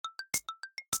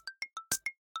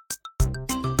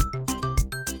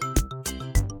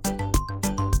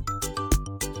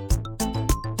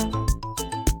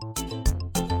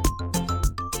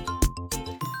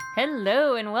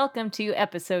Hello and welcome to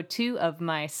episode 2 of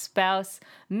My Spouse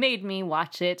Made Me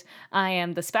Watch It. I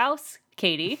am the spouse,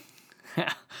 Katie.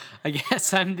 I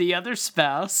guess I'm the other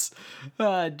spouse,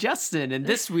 Justin. And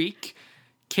this week,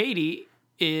 Katie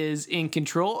is in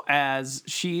control as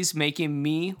she's making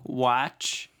me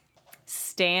watch.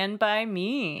 Stand By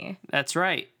Me. That's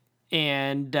right.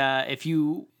 And if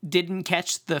you didn't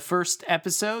catch the first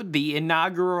episode, the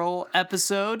inaugural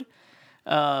episode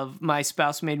of My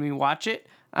Spouse Made Me Watch It,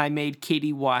 I made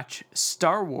Katie watch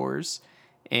Star Wars,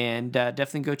 and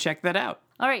definitely go check that out.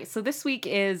 All right, so this week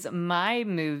is my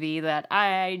movie that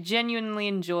I genuinely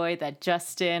enjoy that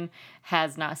Justin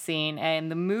has not seen. And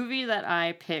the movie that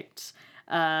I picked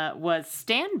was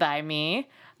Stand By Me.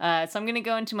 So I'm going to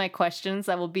go into my questions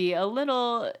that will be a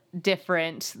little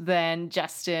different than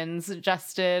Justin's.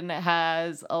 Justin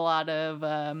has a lot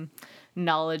of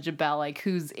knowledge about like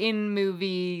who's in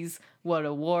movies, what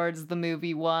awards the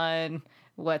movie won,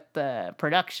 what the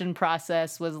production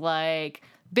process was like.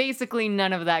 Basically,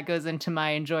 none of that goes into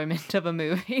my enjoyment of a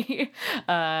movie.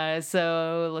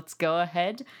 So let's go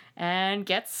ahead and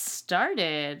get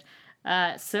started.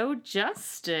 So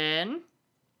Justin,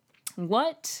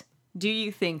 what do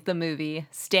you think the movie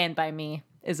Stand By Me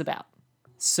is about?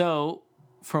 So,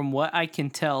 from what I can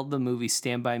tell, the movie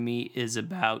Stand By Me is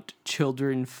about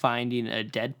children finding a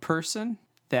dead person.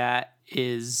 That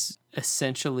is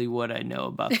essentially what I know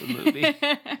about the movie.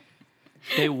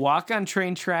 They walk on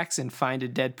train tracks and find a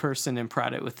dead person and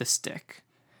prod it with a stick.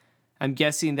 I'm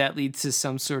guessing that leads to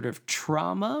some sort of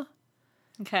trauma.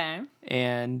 Okay.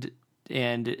 And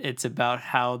it's about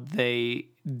how they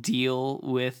deal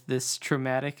with this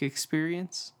traumatic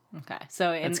experience. Okay.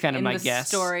 So in, That's kind of my the guess.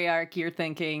 Story arc, you're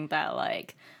thinking that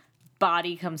like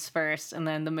body comes first and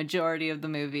then the majority of the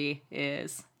movie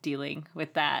is dealing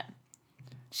with that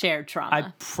shared trauma.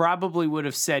 I probably would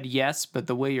have said yes, but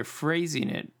the way you're phrasing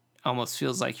it almost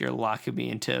feels like you're locking me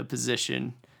into a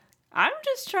position. I'm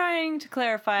just trying to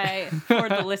clarify for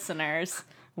the listeners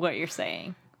what you're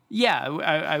saying. Yeah,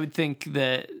 I would think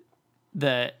that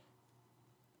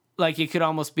like it could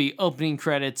almost be opening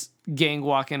credits, gang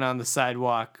walking on the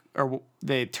sidewalk, or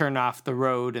they turn off the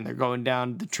road and they're going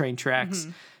down the train tracks.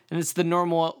 Mm-hmm. And it's the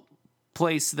normal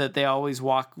place that they always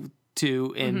walk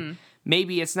to. And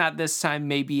maybe it's not this time,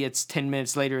 maybe it's 10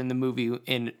 minutes later in the movie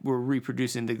and we're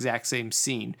reproducing the exact same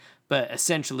scene. But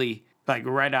essentially, like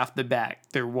right off the bat,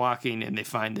 they're walking and they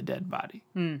find the dead body.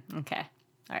 Okay.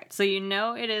 All right. So you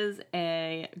know it is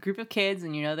a group of kids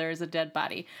and you know there is a dead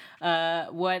body.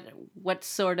 What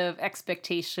sort of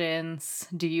expectations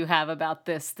do you have about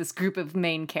this group of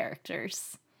main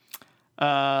characters?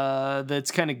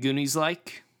 That's kind of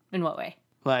Goonies-like. In what way?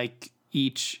 Like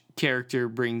each character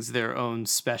brings their own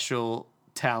special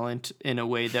talent in a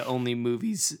way that only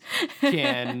movies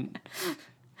can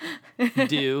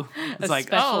do. It's like,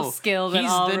 oh, skill that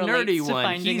he's all the nerdy relates to one.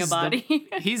 Finding a body.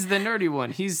 He's the nerdy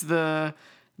one. He's the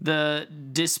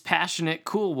dispassionate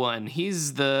cool one.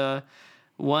 He's the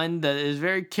one that is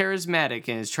very charismatic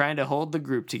and is trying to hold the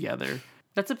group together.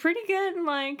 That's a pretty good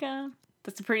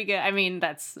I mean,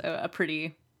 that's a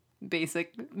pretty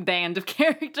basic band of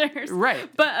characters. Right.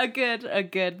 But a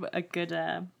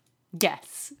good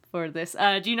guess for this.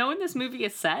 Do you know when this movie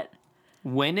is set?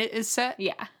 When it is set?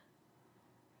 Yeah.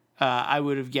 I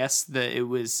would have guessed that it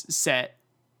was set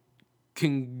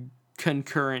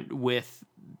concurrent with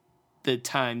the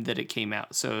time that it came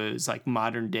out. So it was like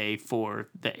modern day for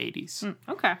the 80s.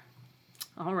 Okay.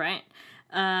 All right.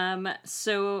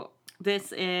 So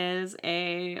this is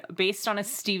based on a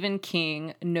Stephen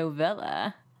King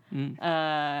novella.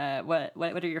 What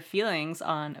are your feelings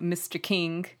on Mr.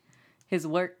 King, his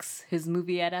works, his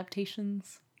movie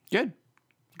adaptations? Good.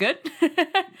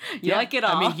 You like it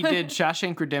all. I mean, he did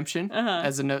Shawshank Redemption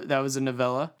that was a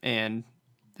novella, and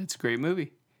that's a great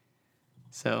movie.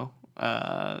 So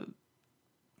I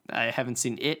haven't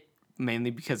seen it,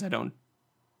 mainly because I don't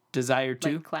desire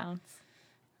to. Like clowns.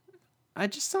 I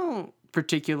just don't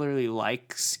particularly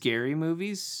like scary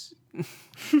movies.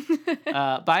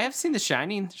 But I have seen The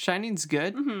Shining. Shining's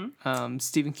good.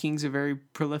 Stephen King's a very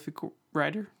prolific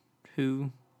writer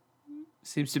who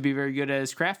seems to be very good at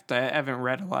his craft. I haven't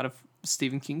read a lot of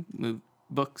Stephen King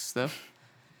books, though.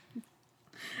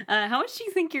 How much do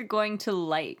you think you're going to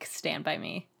like Stand By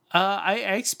Me? I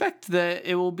expect that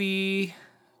it will be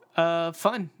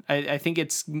fun. I think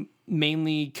it's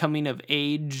mainly coming of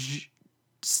age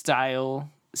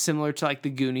style, similar to like the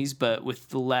Goonies, but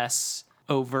with less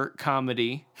overt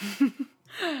comedy.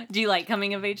 Do you like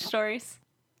coming of age stories?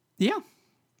 Yeah.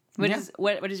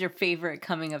 What is your favorite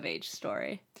coming of age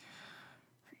story?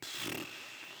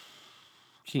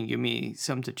 Can you give me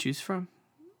some to choose from?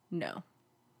 No.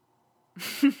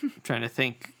 I'm trying to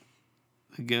think.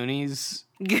 The Goonies.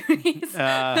 Goonies.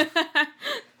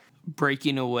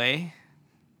 Breaking Away.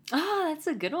 Oh, that's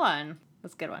a good one.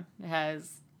 That's a good one. It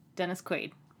has Dennis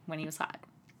Quaid when he was hot.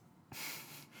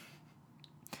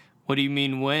 What do you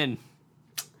mean when?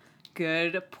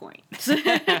 Good point.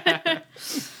 Dennis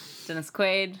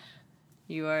Quaid,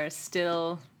 you are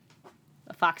still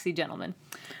a foxy gentleman.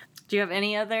 Do you have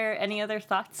any other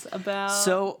thoughts about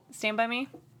Stand By Me?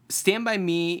 Stand By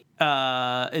Me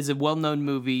is a well-known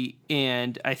movie,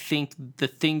 and I think the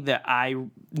thing that I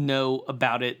know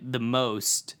about it the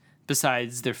most,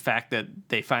 besides the fact that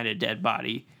they find a dead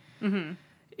body,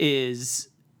 is,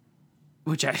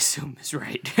 which I assume is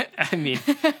right. I mean,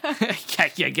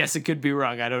 I guess it could be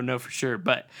wrong. I don't know for sure,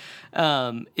 but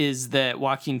is that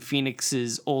Joaquin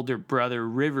Phoenix's older brother,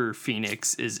 River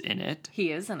Phoenix, is in it.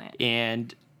 He is in it.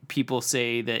 And people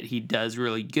say that he does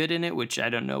really good in it, which I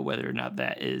don't know whether or not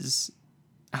that is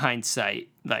hindsight,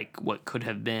 like what could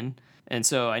have been. And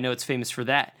so I know it's famous for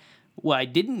that. What I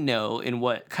didn't know, and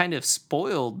what kind of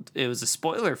it was a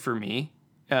spoiler for me,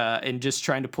 and just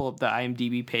trying to pull up the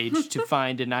IMDb page to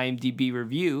find an IMDb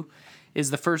review, is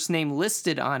the first name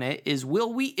listed on it is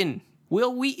Will Wheaton.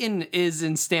 Will Wheaton is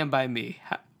in Stand By Me.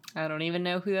 I don't even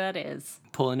know who that is.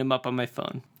 Pulling him up on my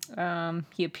phone.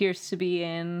 He appears to be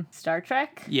in Star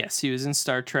Trek. Yes, he was in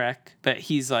Star Trek, but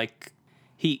he's like,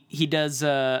 he does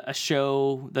a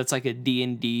show that's like a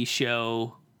D&D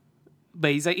show,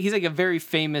 but he's like a very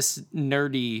famous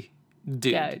nerdy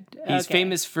dude. Yeah, He's okay.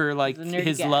 famous for like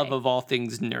his guy. love of all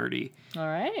things nerdy. All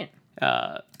right.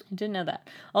 I didn't know that.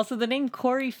 Also, the name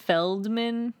Corey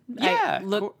Feldman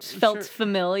felt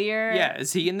familiar. Yeah,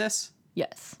 is he in this?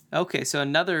 Yes. Okay, so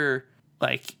another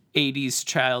like 80s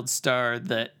child star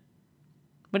that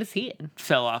What is he in?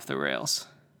 fell off the rails.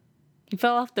 He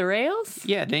fell off the rails?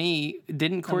 Yeah,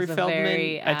 didn't Corey was a Feldman?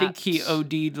 very I think he apt-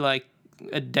 OD'd like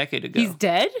a decade ago. He's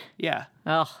dead? Yeah.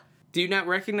 Oh. Do you not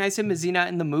recognize him? Is he not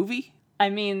in the movie? I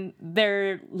mean,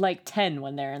 they're like 10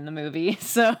 when they're in the movie,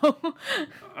 so. All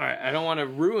right, I don't want to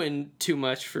ruin too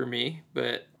much for me,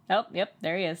 but Oh, yep,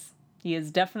 there he is. He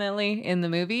is definitely in the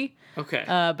movie, okay.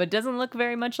 but doesn't look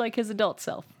very much like his adult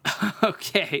self.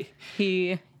 Okay.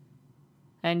 He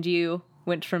and you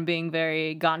went from being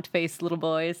very gaunt-faced little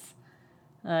boys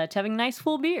to having nice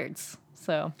full beards.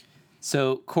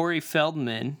 So Corey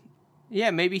Feldman,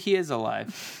 yeah, maybe he is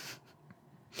alive.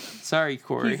 Sorry,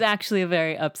 Corey. he's actually a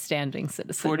very upstanding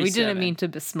citizen. We 47. didn't mean to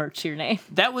besmirch your name.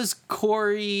 That was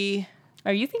Corey.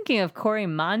 Are you thinking of Corey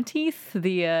Monteith,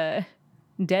 the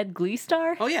dead Glee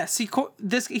star? Oh yeah, see,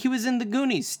 he was in the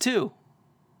Goonies too.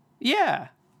 Yeah.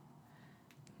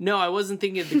 No, I wasn't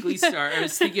thinking of the Glee star. I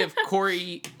was thinking of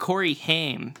Corey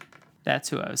Haim. That's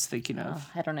who I was thinking of.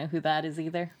 I don't know who that is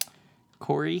either.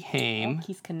 Corey Haim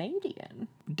He's Canadian.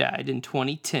 died in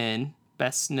 2010,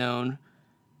 best known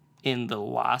in The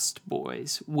Lost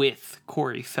Boys with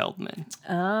Corey Feldman.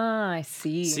 Ah, I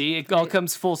see. See, it all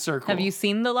comes full circle. Have you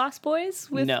seen The Lost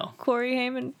Boys with No. Corey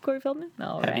Haim and Corey Feldman?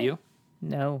 No. Have you?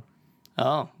 No.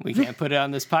 Oh, we can't put it on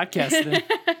this podcast then.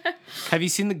 Have you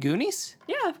seen the Goonies?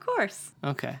 Yeah, of course.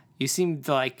 Okay. You seemed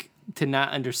like to not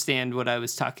understand what I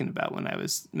was talking about when I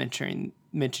was mentioning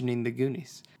the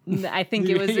Goonies. I think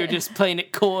it was. You're just playing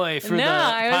it coy for the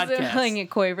I podcast. wasn't playing it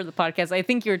coy for the podcast. I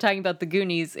think you were talking about the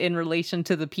Goonies in relation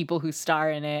to the people who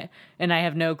star in it, and I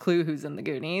have no clue who's in the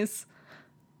Goonies.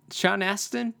 Sean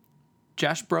Astin?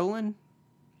 Josh Brolin?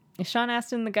 Is Sean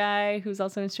Astin the guy who's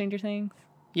also in Stranger Things?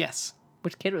 Yes.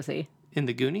 Which kid was he? In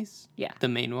the Goonies? Yeah. The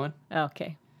main one.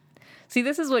 Okay. See,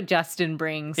 this is what Justin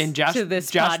brings And to this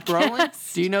Josh podcast.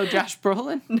 Brolin? Do you know Josh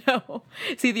Brolin? No.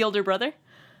 Is he the older brother?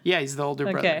 Yeah, he's the older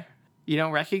brother. Okay. You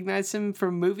don't recognize him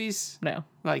from movies? No.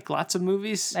 Like lots of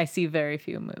movies? I see very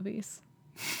few movies.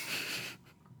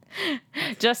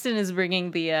 Justin is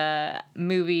bringing the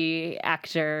movie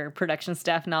actor production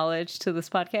staff knowledge to this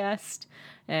podcast,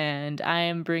 and I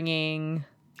am bringing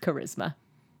charisma.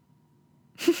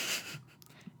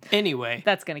 Anyway.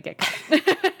 That's going to get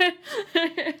cut.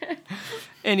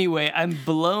 Anyway, I'm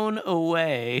blown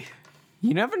away.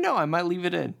 You never know. I might leave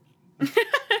it in.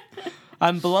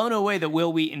 I'm blown away that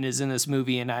Will Wheaton is in this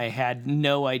movie, and I had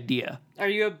no idea. Are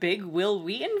you a big Will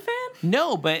Wheaton fan?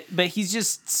 No, but he's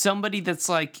just somebody that's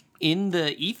like in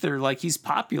the ether. Like he's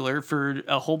popular for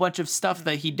a whole bunch of stuff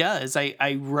that he does.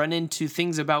 I run into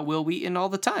things about Will Wheaton all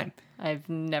the time. I've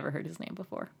never heard his name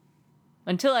before.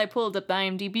 Until I pulled up the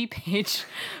IMDb page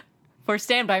for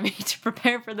Stand By Me to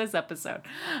prepare for this episode.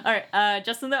 All right,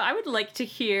 Justin, though, I would like to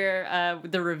hear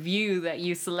the review that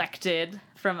you selected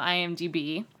from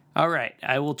IMDb. All right,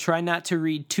 I will try not to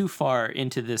read too far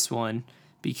into this one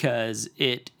because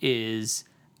it is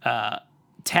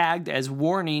tagged as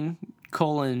warning,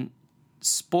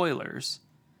 spoilers.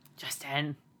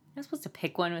 Justin, you're supposed to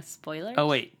pick one with spoilers? Oh,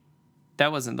 wait.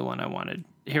 That wasn't the one I wanted.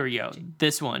 Here we go.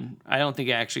 This one, I don't think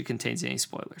it actually contains any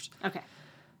spoilers. Okay.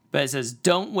 But it says,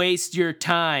 "Don't waste your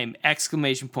time!"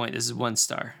 Exclamation point. This is 1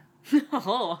 star.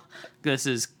 Oh. This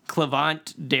is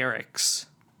Clevant Derricks.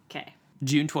 Okay.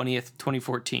 June 20th,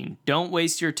 2014. "Don't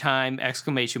waste your time!"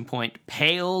 Exclamation point.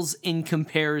 "Pales in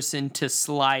comparison to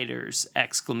Sliders!"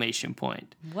 Exclamation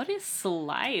point. What is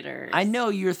Sliders? I know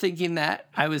you're thinking that.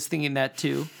 I was thinking that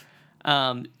too.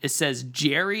 It says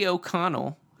Jerry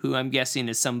O'Connell, who I'm guessing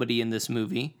is somebody in this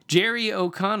movie. Jerry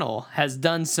O'Connell has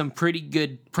done some pretty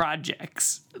good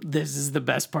projects. This is the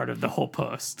best part of the whole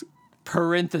post.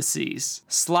 Parentheses.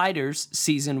 Sliders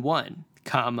season 1,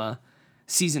 comma,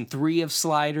 season 3 of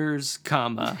Sliders,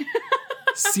 comma,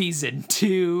 season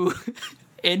 2,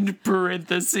 end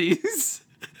parentheses.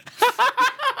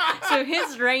 So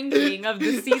his ranking of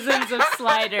the seasons of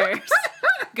Sliders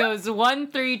goes 1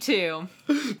 through 2.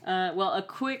 Well, a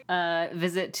quick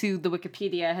visit to the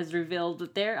Wikipedia has revealed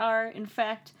that there are, in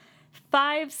fact,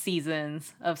 5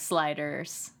 seasons of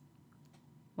Sliders.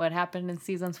 What happened in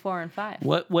seasons 4 and 5?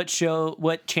 What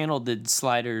channel did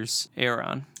Sliders air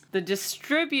on? The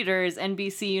distributors,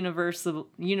 NBC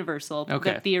Universal.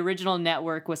 Okay. The original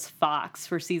network was Fox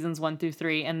for seasons 1 through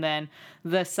 3, and then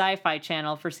the Sci-Fi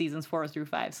Channel for seasons 4 through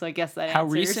 5. So I guess that How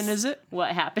answers recent is it?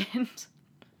 What happened?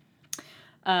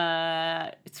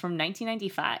 It's from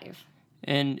 1995.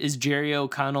 And is Jerry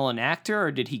O'Connell an actor,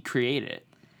 or did he create it?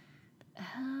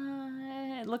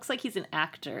 It looks like he's an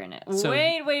actor in it. So-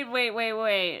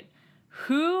 Wait.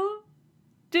 Who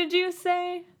did you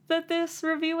say that this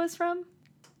review was from?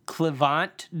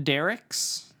 Clevant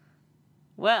Derricks?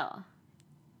 Well,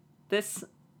 this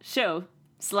show,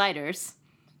 Sliders,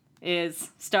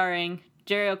 is starring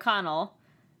Jerry O'Connell.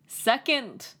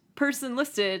 Second person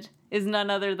listed is none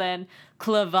other than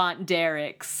Clevant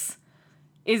Derricks.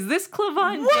 Is this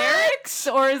Clevant Derricks?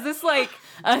 Or is this like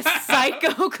a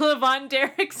psycho Clevant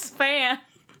Derricks fan?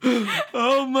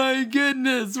 Oh my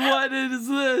goodness, what is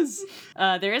this?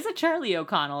 There is a Charlie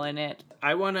O'Connell in it.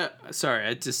 Sorry,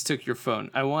 I just took your phone.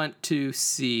 I want to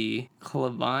see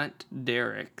Clevant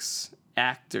Derricks,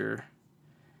 actor,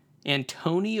 and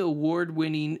Tony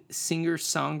Award-winning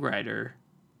singer-songwriter,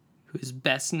 who is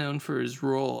best known for his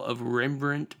role of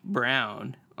Rembrandt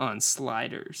Brown on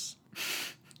Sliders.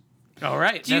 All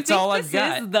right, that's all I've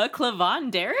got. Is the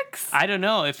Clevant Derricks? I don't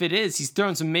know if it is. He's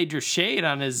throwing some major shade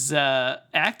on his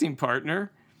acting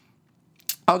partner.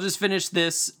 I'll just finish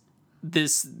these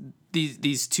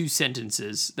 2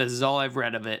 sentences. This is all I've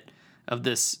read of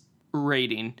this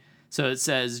rating. So it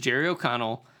says Jerry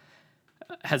O'Connell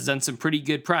has done some pretty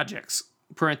good projects.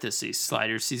 Parentheses,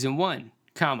 Sliders season 1,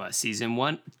 comma,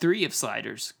 season 3 of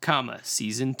Sliders, comma,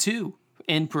 season 2.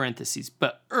 In parentheses,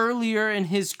 but earlier in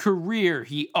his career,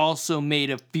 he also made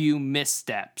a few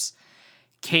missteps.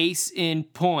 Case in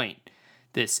point,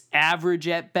 this average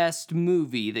at best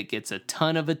movie that gets a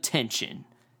ton of attention,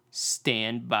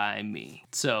 Stand By Me.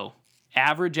 So,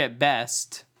 average at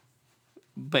best,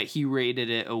 but he rated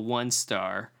it a 1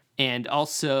 star. And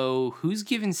also, who's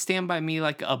giving Stand By Me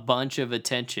like a bunch of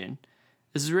attention?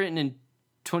 This is written in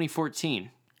 2014.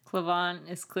 Clevant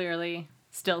is clearly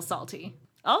still salty.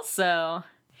 Also,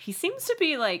 he seems to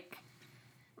be, like,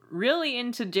 really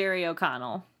into Jerry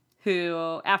O'Connell,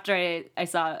 who, after I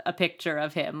saw a picture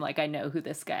of him, like, I know who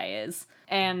this guy is.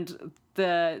 And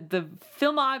the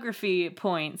filmography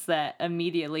points that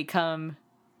immediately come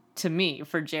to me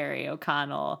for Jerry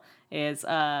O'Connell is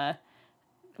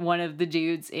one of the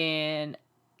dudes in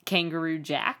Kangaroo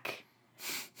Jack.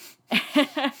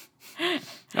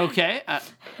 Okay,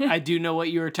 I do know what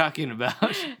you were talking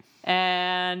about.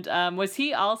 And was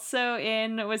he the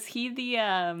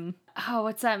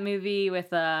what's that movie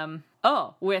with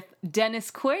with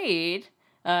Dennis Quaid,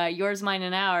 Yours, Mine,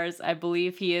 and Ours? I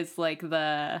believe he is like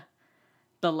the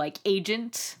like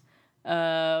agent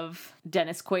of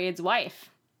Dennis Quaid's wife,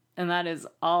 and that is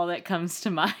all that comes to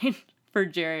mind for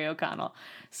Jerry O'Connell.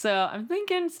 So I'm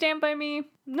thinking Stand By Me,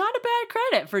 not a bad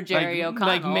credit for Jerry O'Connell.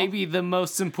 Like maybe the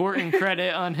most important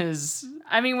credit on his...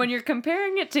 I mean, when you're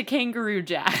comparing it to Kangaroo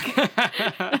Jack,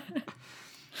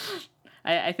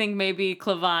 I think maybe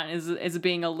Clevant is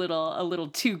being a little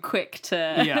too quick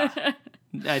to... Yeah,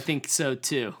 I think so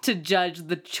too. To judge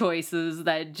the choices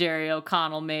that Jerry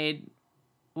O'Connell made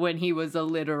when he was a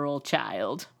literal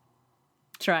child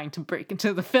trying to break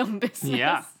into the film business.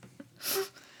 Yeah.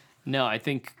 No, I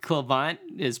think Clevant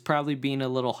is probably being a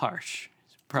little harsh.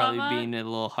 Why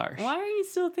are you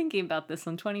still thinking about this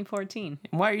in 2014?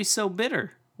 Why are you so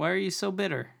bitter?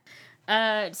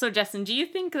 So, Justin, do you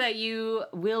think that you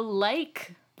will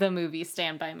like the movie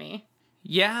Stand By Me?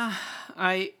 Yeah,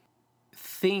 I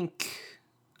think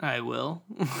I will.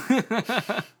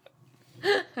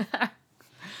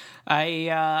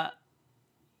 I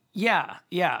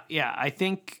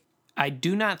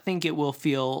do not think it will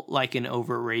feel like an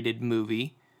overrated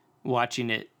movie watching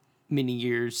it many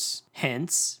years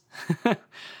hence. I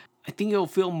think it'll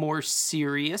feel more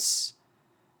serious,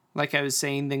 like I was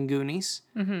saying, than Goonies.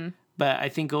 Mm-hmm. But I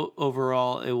think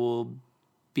overall it will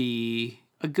be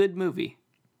a good movie.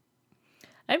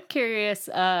 I'm curious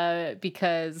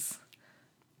because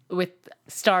with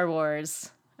Star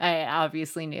Wars, I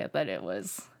obviously knew that it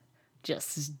was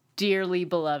just dearly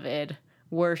beloved,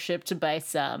 worshipped by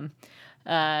some.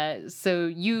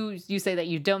 So you say that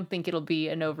you don't think it'll be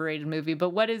an overrated movie, but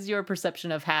what is your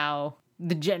perception of how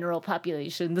the general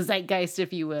population, the zeitgeist,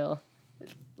 if you will,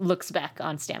 looks back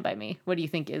on Stand By Me? What do you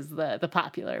think is the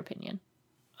popular opinion?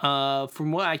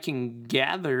 From what I can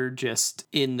gather just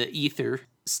in the ether,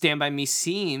 Stand By Me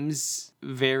seems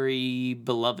very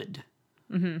beloved.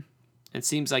 Mm-hmm. It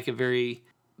seems like a very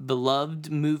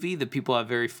beloved movie that people have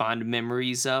very fond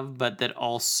memories of, but that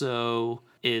also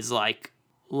is like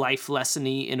life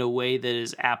lessony in a way that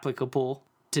is applicable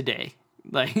today.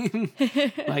 Like,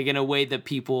 like in a way that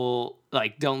people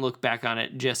like don't look back on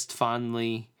it just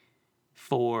fondly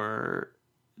for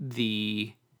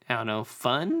the, I don't know,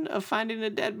 fun of finding a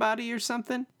dead body or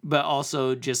something, but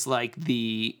also just like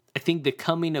I think the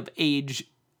coming of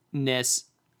ageness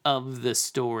of the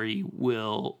story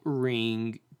will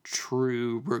ring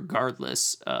true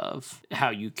regardless of how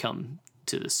you come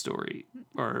to the story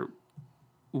or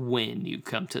when you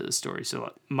come to the story.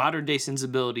 So modern day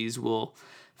sensibilities will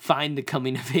find the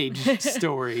coming of age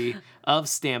story of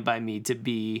Stand By Me to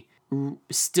be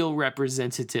still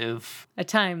representative. A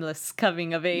timeless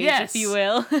coming of age, Yes. if you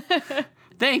will.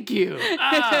 Thank you.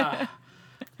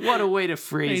 What a way to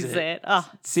phrase it. Oh,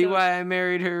 See why I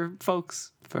married her,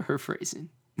 folks? For her phrasing.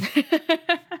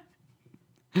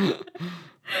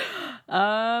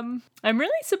 I'm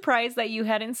really surprised that you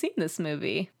hadn't seen this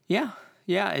movie. Yeah,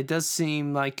 it does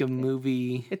seem like a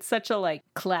movie. It's such a like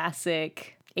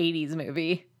classic 80s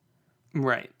movie.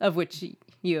 Right. Of which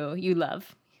you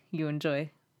love, you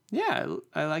enjoy. Yeah,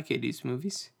 I like 80s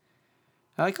movies.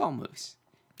 I like all movies.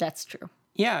 That's true.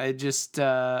 Yeah, it just,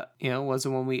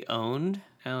 wasn't one we owned.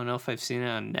 I don't know if I've seen it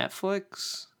on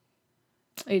Netflix.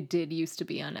 It did used to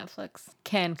be on Netflix.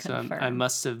 Can confirm. So I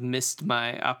must have missed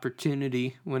my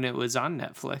opportunity when it was on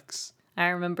Netflix. I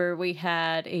remember we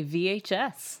had a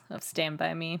VHS of Stand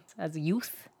By Me as a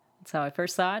youth. That's how I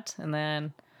first saw it. And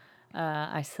then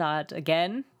I saw it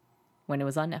again when it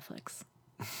was on Netflix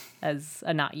as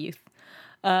a not youth.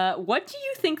 What do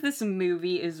you think this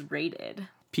movie is rated?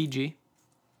 PG.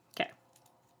 Okay.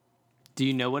 Do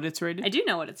you know what it's rated? I do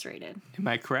know what it's rated. Am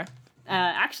I correct?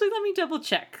 Actually, let me double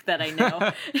check that I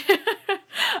know.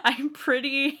 I'm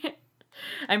pretty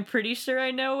sure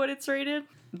I know what it's rated,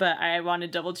 but I want to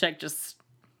double check just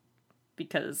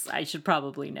because I should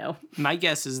probably know. My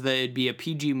guess is that it'd be a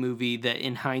PG movie that,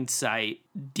 in hindsight,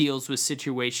 deals with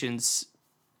situations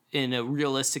in a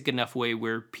realistic enough way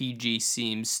where PG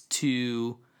seems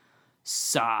too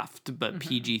soft, but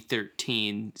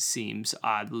PG-13 seems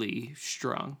oddly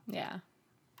strong. Yeah.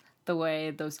 The way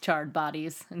those charred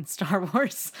bodies in Star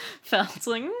Wars felt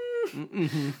like,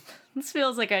 this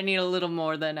feels like I need a little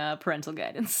more than parental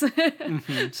guidance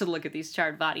to look at these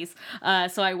charred bodies.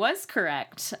 So I was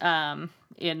correct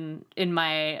in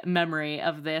my memory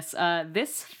of this.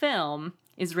 This film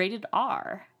is rated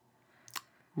R.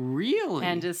 Really?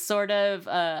 And is sort of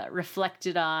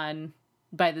reflected on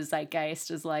by the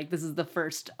zeitgeist as like, this is the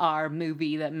first R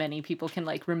movie that many people can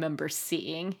like remember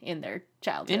seeing in their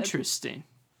childhood. Interesting.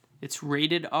 It's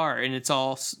rated R, and it's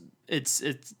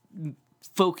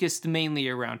focused mainly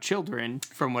around children,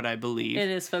 from what I believe. It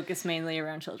is focused mainly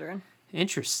around children.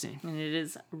 Interesting. And it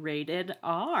is rated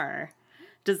R.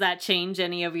 Does that change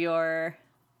any of your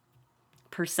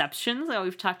perceptions that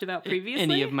we've talked about previously?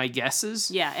 Any of my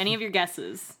guesses? Yeah, any of your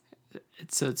guesses.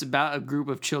 So it's about a group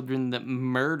of children that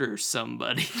murder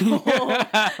somebody.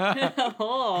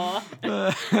 Oh.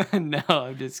 No,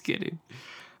 I'm just kidding.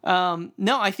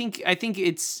 No, I think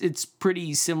it's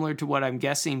pretty similar to what I'm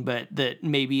guessing, but that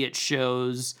maybe it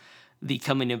shows the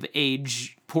coming of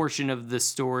age portion of the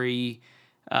story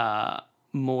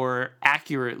more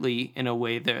accurately in a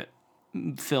way that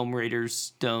film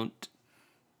raters don't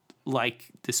like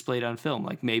displayed on film.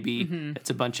 Like maybe it's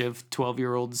a bunch of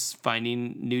 12-year-olds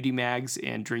finding nudie mags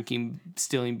and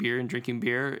stealing beer and drinking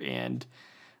beer and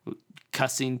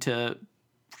cussing to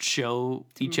show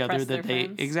each other that they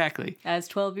friends. Exactly, As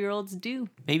 12-year-olds do.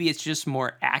 maybe it's just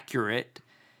more accurate,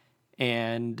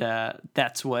 and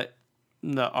that's what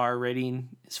the R rating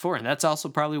is for. And that's also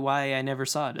probably why I never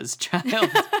saw it as a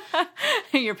child.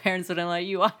 Your parents wouldn't let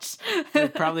you watch. They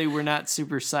probably were not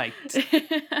super psyched.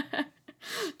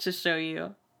 To show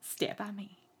you, Stand By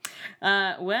Me.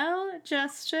 Well,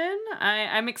 Justin,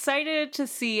 I'm excited to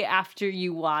see after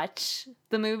you watch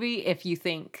the movie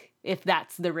if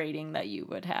that's the rating that you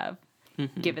would have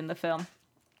given the film.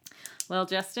 Well,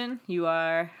 Justin, you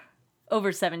are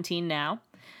over 17 now,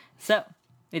 so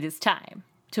it is time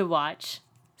to watch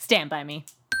Stand By Me.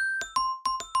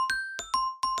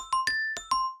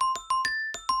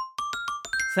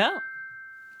 So,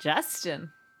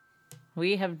 Justin,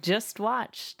 we have just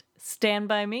watched Stand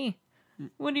By Me.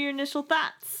 What are your initial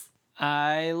thoughts?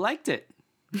 I liked it.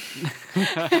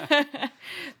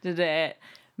 Did it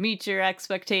meet your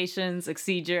expectations,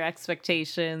 exceed your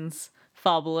expectations,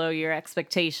 fall below your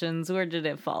expectations? Where did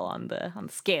it fall on the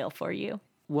scale for you?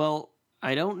 Well,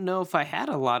 I don't know if I had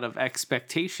a lot of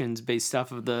expectations based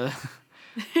off of the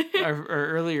our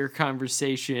earlier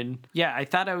conversation. Yeah, I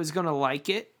thought I was going to like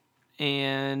it,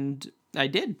 and I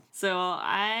did. So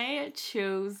I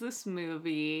chose this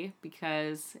movie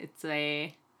because it's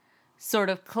a sort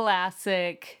of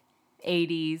classic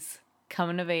 80s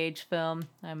coming-of-age film.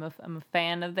 I'm a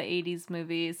fan of the 80s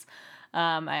movies.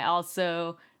 I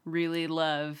also really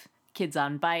love kids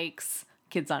on bikes,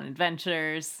 kids on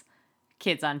adventures,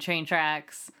 kids on train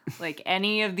tracks. Like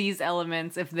any of these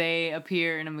elements, if they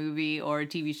appear in a movie or a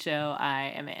TV show,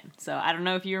 I am in. So I don't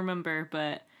know if you remember,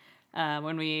 but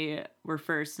when we were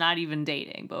first, not even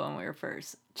dating, but when we were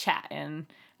first chatting,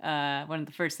 one of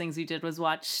the first things we did was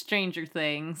watch Stranger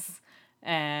Things.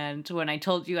 And when I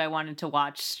told you I wanted to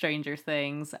watch Stranger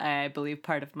Things, I believe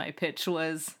part of my pitch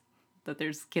was that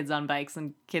there's kids on bikes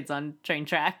and kids on train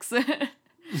tracks.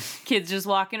 Kids just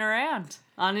walking around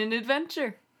on an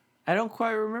adventure. I don't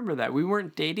quite remember that. We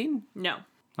weren't dating? No.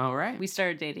 All right. We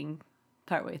started dating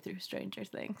partway through Stranger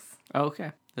Things.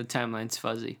 Okay. The timeline's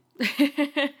fuzzy.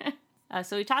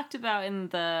 So we talked about in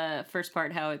the first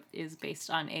part how it is based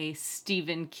on a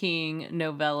Stephen King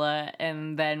novella,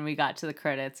 and then we got to the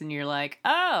credits and you're like,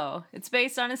 oh, it's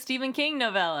based on a Stephen King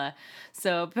novella.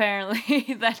 So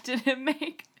apparently that didn't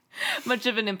make much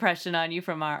of an impression on you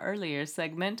from our earlier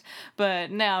segment,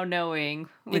 but now knowing...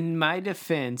 In my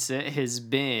defense, it has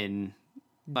been...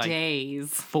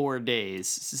 days. 4 days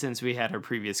since we had our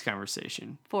previous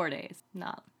conversation. 4 days.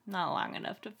 Not long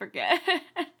enough to forget.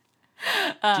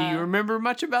 Do you remember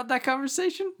much about that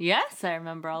conversation? Yes, I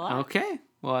remember a lot. Okay.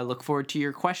 Well, I look forward to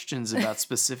your questions about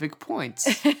specific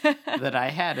points that I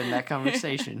had in that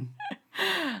conversation.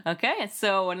 Okay,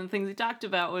 so one of the things we talked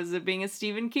about was it being a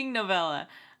Stephen King novella.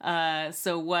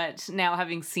 So what, now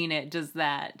having seen it, does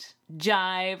that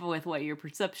jive with what your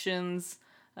perceptions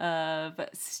of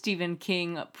Stephen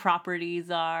King properties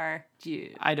are?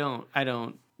 I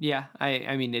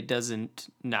mean, it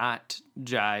doesn't not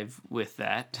jive with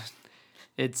that.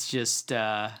 It's just,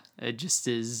 it just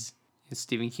is.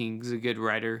 Stephen King's a good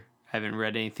writer. I haven't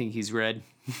read anything he's read.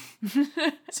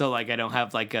 So, like, I don't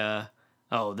have, like,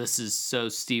 this is so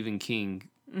Stephen King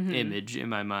image in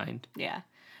my mind. Yeah.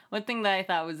 One thing that I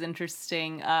thought was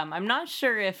interesting, I'm not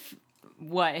sure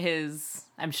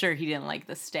I'm sure he didn't like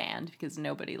The Stand, because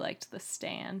nobody liked The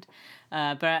Stand.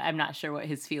 But I'm not sure what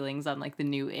his feelings on, like, the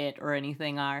new It or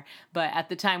anything are. But at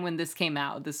the time when this came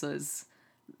out, this was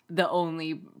the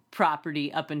only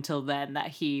property up until then that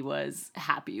he was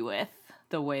happy with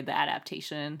the way the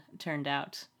adaptation turned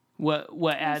out.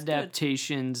 What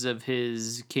adaptations of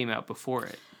his came out before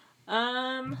it?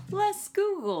 Let's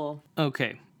Google.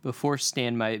 Okay. Before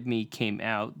Stand By Me came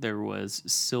out, there was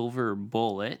Silver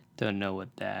Bullet. Don't know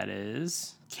what that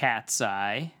is. Cat's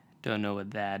Eye. Don't know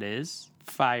what that is.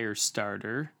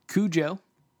 Firestarter. Cujo.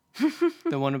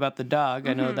 The one about the dog.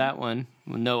 I know that one.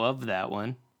 Know of that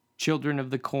one. Children of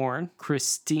the Corn.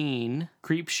 Christine.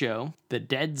 Creepshow. The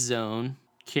Dead Zone.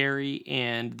 Carrie,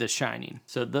 and The Shining.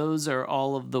 So those are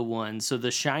all of the ones. So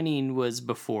The Shining was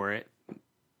before it.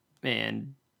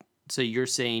 And so you're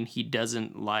saying he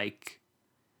doesn't like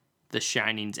The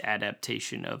Shining's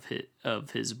adaptation of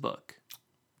his book.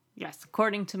 Yes,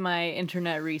 according to my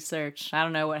internet research, I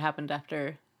don't know what happened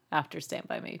after Stand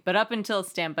By Me, but up until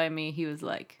Stand By Me, he was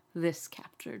like, this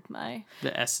captured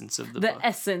the essence of the book. book. The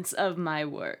essence of my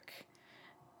work.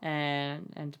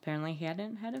 And apparently he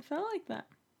hadn't felt like that.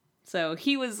 So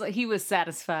he was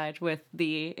satisfied with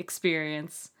the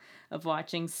experience of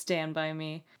watching Stand By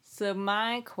Me. So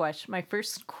my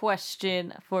first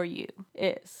question for you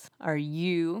is, are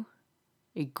you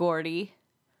a Gordy,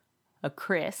 a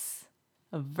Chris,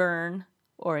 a Vern,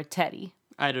 or a Teddy?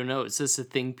 I don't know. Is this a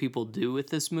thing people do with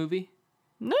this movie?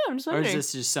 No, I'm just wondering. Or is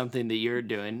this just something that you're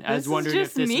doing? I was This is wondering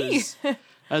just if this me. was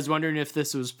I was wondering if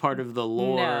this was part of the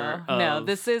lore. No,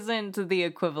 this isn't the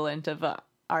equivalent of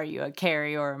are you a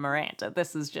Carrie or a Miranda?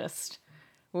 This is just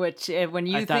when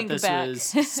you I think thought this back was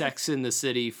Sex in the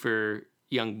City for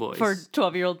young boys. for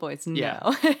 12-year-old boys. No.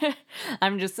 Yeah.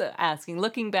 I'm just asking,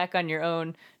 looking back on your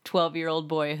own 12-year-old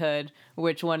boyhood,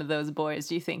 which one of those boys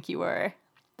do you think you were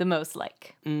the most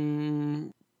like?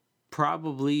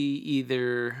 Probably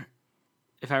either,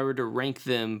 if I were to rank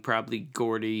them, probably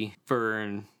Gordy,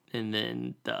 Vern, and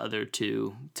then the other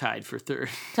two tied for third.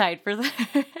 Tied for the...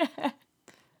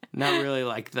 Not really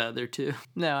like the other two.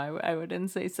 No, I wouldn't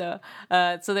say so.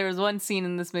 So there was one scene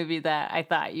in this movie that I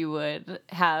thought you would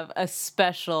have a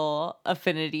special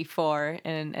affinity for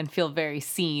and feel very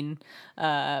seen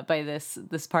by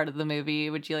this part of the movie.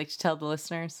 Would you like to tell the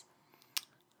listeners?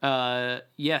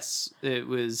 Yes, it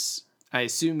was. I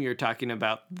assume you're talking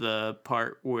about the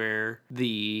part where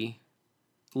the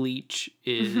leech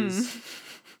is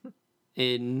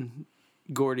in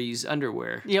Gordy's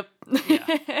underwear. Yep.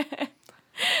 Yeah.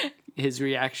 His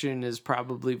reaction is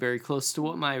probably very close to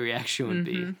what my reaction would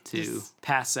be, to just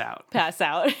pass out. Pass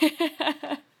out.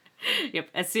 Yep.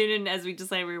 As soon as we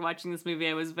decided we were watching this movie,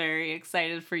 I was very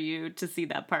excited for you to see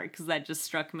that part because that just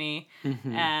struck me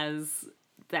as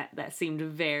that seemed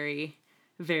very,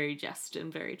 very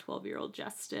Justin, very 12-year-old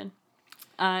Justin.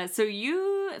 So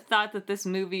you thought that this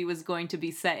movie was going to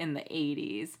be set in the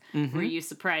 80s. Were you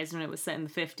surprised when it was set in the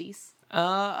 50s?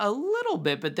 A little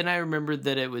bit, but then I remembered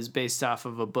that it was based off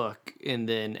of a book, and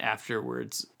then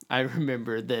afterwards I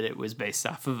remembered that it was based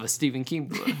off of a Stephen King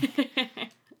book.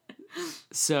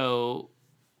 So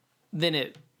then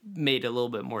it made a little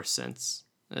bit more sense.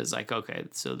 It was like, okay,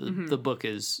 so the book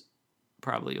is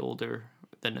probably older.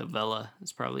 The novella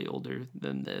is probably older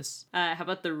than this. How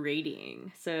about the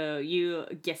rating? So you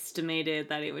guesstimated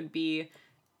that it would be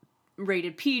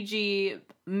rated PG,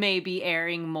 maybe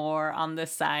airing more on the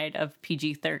side of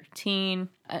PG-13.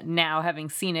 Now, having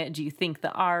seen it, do you think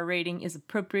the R rating is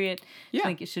appropriate? Yeah. Do you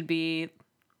think it should be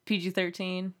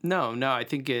PG-13? No, I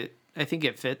think it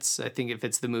fits. I think it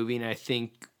fits the movie, and I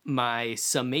think my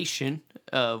summation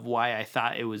of why I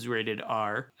thought it was rated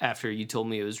R after you told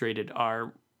me it was rated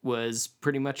R was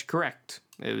pretty much correct.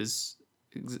 It was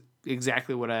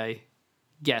exactly what I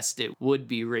guessed it would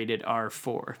be rated R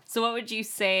for. So what would you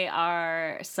say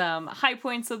are some high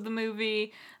points of the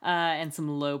movie and some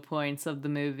low points of the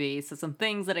movie? So some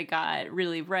things that it got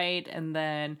really right, and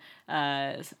then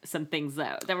some things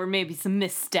that were maybe some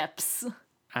missteps.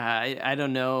 I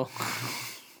don't know.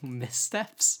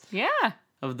 Missteps? Yeah.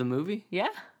 Of the movie? Yeah.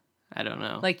 I don't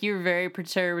know. Like, you were very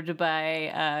perturbed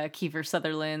by Kiefer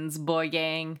Sutherland's boy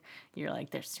gang. You're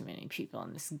like, there's too many people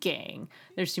in this gang.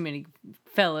 There's too many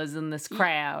fellas in this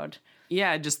crowd.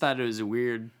 Yeah, I just thought it was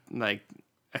weird, like,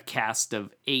 a cast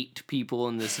of 8 people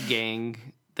in this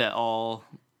gang that all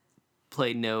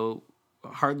played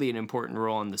hardly an important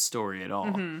role in the story at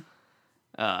all.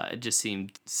 It just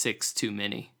seemed 6 too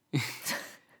many.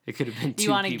 It could have been 2 people.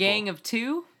 You want a gang of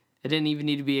 2? It didn't even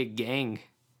need to be a gang.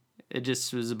 It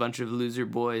just was a bunch of loser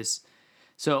boys.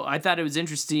 So I thought it was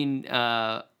interesting.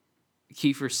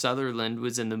 Kiefer Sutherland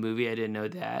was in the movie. I didn't know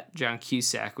that. John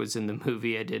Cusack was in the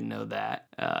movie. I didn't know that.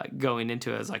 Going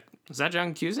into it, I was like, is that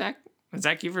John Cusack? Is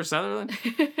that Kiefer Sutherland?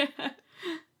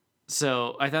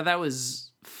 So I thought that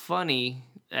was funny.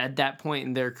 At that point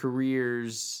in their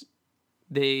careers,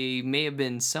 they may have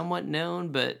been somewhat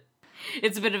known, but...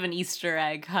 It's a bit of an Easter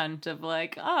egg hunt of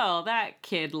like, oh, that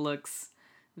kid looks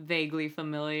vaguely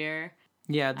familiar.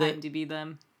 Yeah, IMDb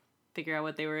them, figure out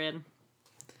what they were in.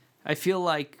 I feel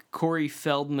like Corey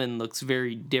Feldman looks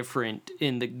very different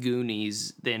in The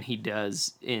Goonies than he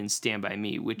does in Stand By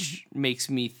Me, which makes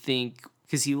me think,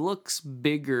 because he looks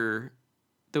bigger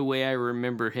the way I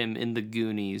remember him in The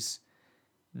Goonies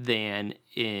than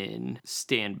in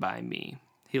Stand By Me.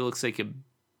 He looks like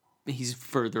he's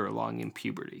further along in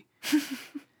puberty.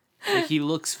 Like, he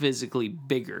looks physically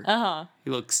bigger.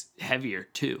 He looks heavier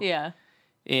too. Yeah.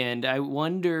 And I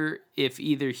wonder if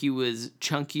either he was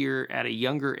chunkier at a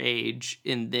younger age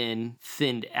and then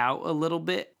thinned out a little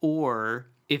bit, or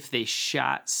if they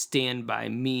shot Stand By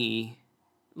Me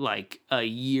like a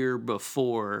year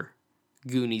before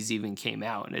Goonies even came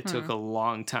out, and it took a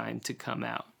long time to come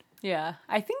out. Yeah,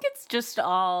 I think it's just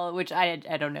all, which I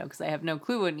don't know because I have no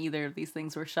clue when either of these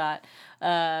things were shot.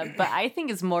 But I think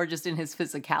it's more just in his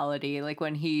physicality. Like,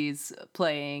 when he's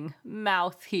playing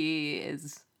Mouth, he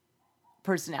is,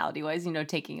 personality-wise,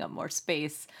 taking up more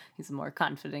space. He's a more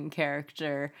confident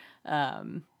character.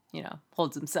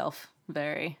 Holds himself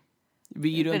very, but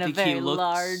you don't in think a very he looks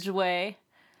large way.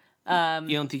 You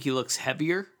don't think he looks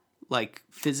heavier? like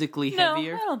physically No,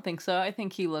 heavier? I don't think so. I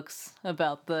think he looks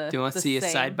about the. Do you want to see a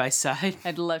side by side?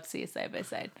 I'd love to see a side by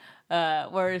side.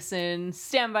 Whereas in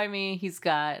Stand By Me, he's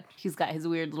got his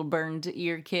weird little burned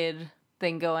ear kid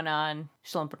thing going on,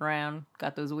 slumping around,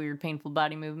 got those weird painful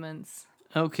body movements.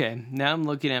 Okay, now I'm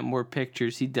looking at more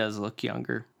pictures. He does look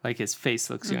younger. Like his face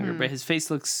looks younger, but his face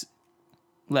looks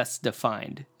less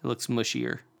defined. It looks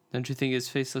mushier. Don't you think his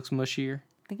face looks mushier?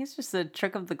 I think it's just a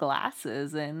trick of the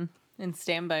glasses in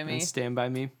Stand By Me. And Stand By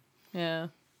Me. Yeah.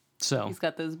 So He's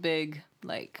got those big,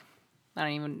 like, I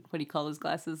don't even, what do you call those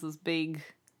glasses? Those big,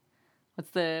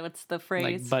 what's the phrase?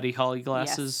 like Buddy Holly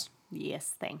glasses.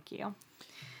 Yes, thank you.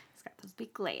 He's got those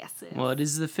big glasses. Well, it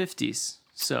is the 50s,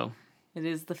 so. It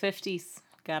is the 50s.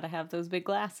 Gotta have those big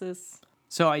glasses.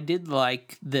 So I did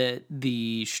like that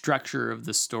the structure of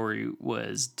the story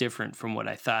was different from what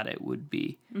I thought it would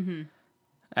be. Mm-hmm.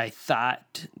 I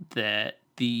thought that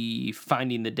the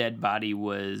finding the dead body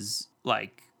was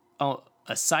like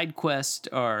a side quest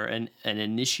or an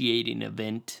initiating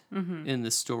event in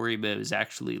the story, but it was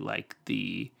actually like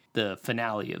the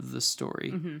finale of the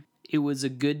story. Mm-hmm. It was a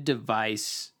good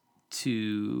device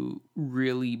to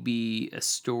really be a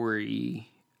story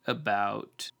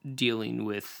about dealing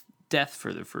with death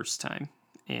for the first time,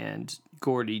 and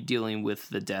Gordy dealing with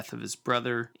the death of his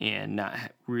brother and not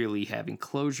really having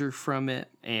closure from it,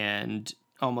 and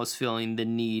almost feeling the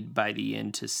need by the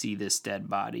end to see this dead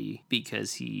body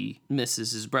because he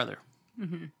misses his brother.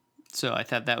 Mm-hmm. So I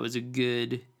thought that was a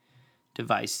good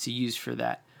device to use for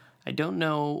that. I don't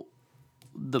know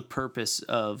the purpose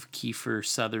of Kiefer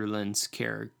Sutherland's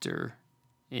character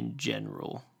in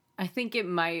general. I think it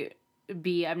might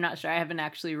be, I'm not sure. I haven't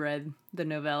actually read the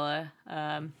novella.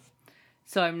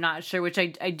 So I'm not sure, which I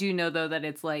do know though that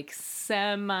it's like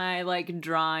semi like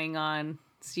drawing on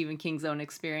Stephen King's own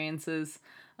experiences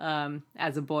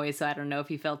as a boy. So I don't know if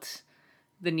he felt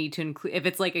the need to include, if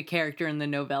it's like a character in the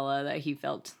novella that he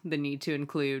felt the need to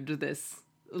include this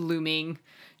looming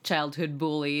childhood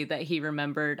bully that he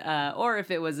remembered, or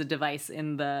if it was a device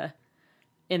in the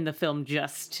film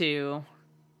just to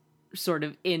sort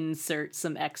of insert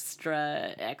some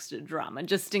extra drama,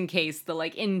 just in case the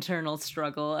like internal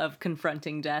struggle of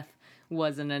confronting death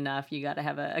wasn't enough. You got to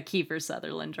have a Kiefer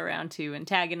Sutherland around to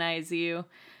antagonize you,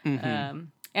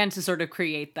 and to sort of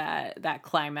create that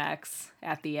climax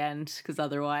at the end, because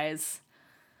otherwise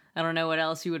I don't know what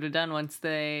else you would have done once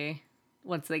they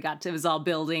got to, it was all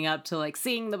building up to like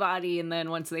seeing the body, and then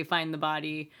once they find the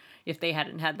body, if they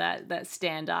hadn't had that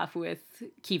standoff with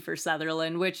Kiefer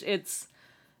Sutherland, which it's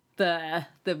the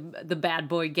bad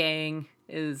boy gang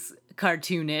is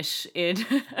cartoonish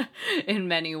in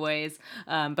many ways,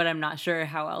 but I'm not sure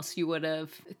how else you would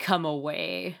have come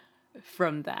away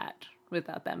from that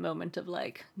without that moment of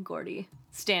like Gordy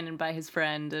standing by his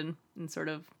friend and sort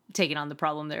of taking on the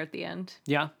problem there at the end.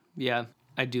 Yeah,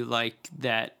 I do like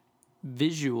that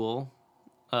visual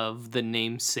of the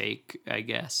namesake, I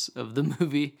guess, of the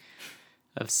movie,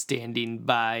 of standing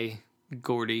by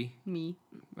Gordy. Me.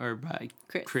 Or by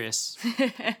Chris.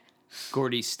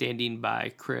 Gordy standing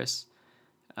by Chris.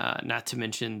 Not to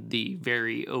mention the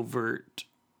very overt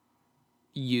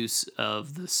use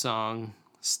of the song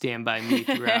Stand By Me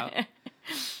throughout.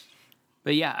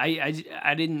 But yeah,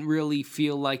 I didn't really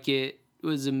feel like it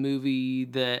was a movie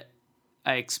that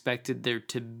I expected there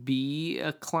to be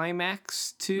a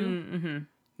climax to. Mm-hmm.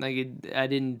 Like I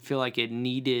didn't feel like it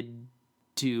needed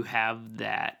to have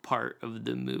that part of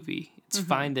the movie. It's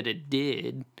fine that it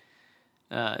did.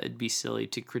 It'd be silly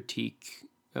to critique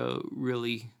a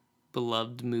really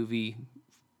beloved movie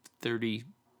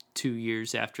 32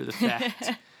 years after the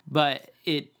fact. But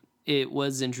it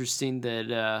was interesting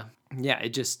that it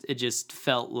just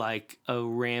felt like a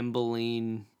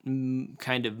rambling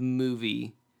kind of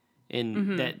movie,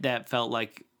 and that felt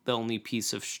like the only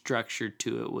piece of structure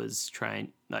to it was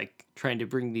trying to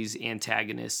bring these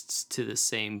antagonists to the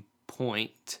same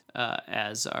point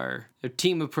as our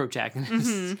team of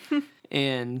protagonists.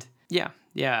 And yeah,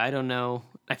 I don't know.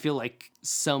 I feel like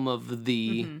some of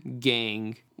the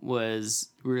gang was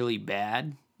really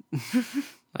bad.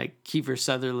 Like Kiefer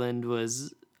Sutherland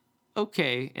was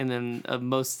okay, and then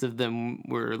most of them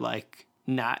were like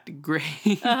not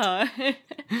great.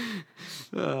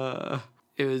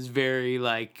 It was very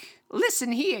like,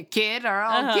 listen here, kid, or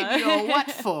I'll give you a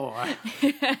what for.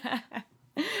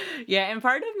 Yeah, and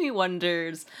part of me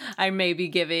wonders, I may be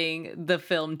giving the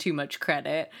film too much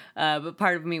credit, but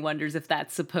part of me wonders if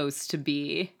that's supposed to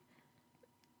be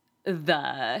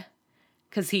because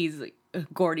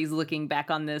Gordy's looking back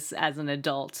on this as an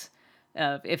adult,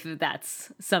 if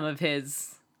that's some of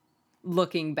his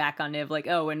looking back on it, like,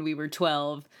 oh, when we were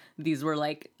 12, these were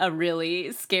like a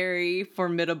really scary,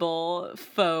 formidable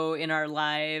foe in our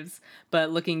lives.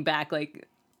 But looking back, like,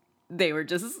 they were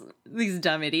just these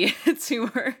dumb idiots who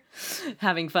were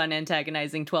having fun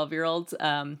antagonizing 12-year-olds.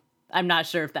 I'm not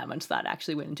sure if that much thought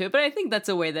actually went into it, but I think that's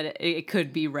a way that it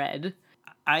could be read.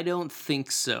 I don't think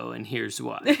so, and here's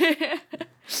why.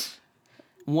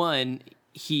 One,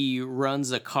 he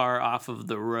runs a car off of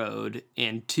the road,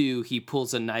 and two, he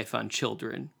pulls a knife on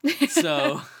children.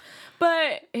 So,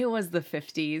 But it was the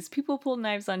 50s. People pulled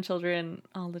knives on children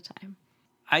all the time.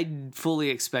 I fully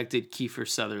expected Kiefer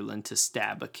Sutherland to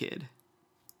stab a kid.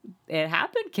 It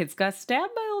happened. Kids got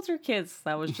stabbed by older kids.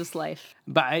 That was just life.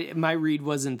 But my read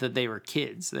wasn't that they were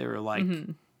kids. They were like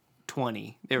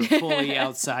 20. They were fully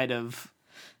outside of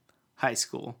high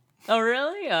school. Oh,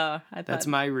 really? Oh, I thought... That's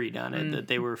my read on it, that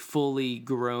they were fully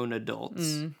grown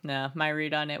adults. No, my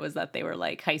read on it was that they were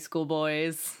like high school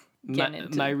boys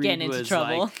My read getting into was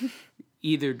trouble. like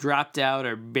either dropped out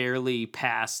or barely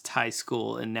passed high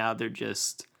school, and now they're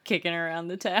just Kicking around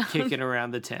the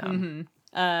town.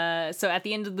 So at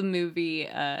the end of the movie,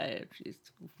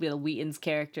 Will Wheaton's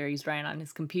character, he's writing on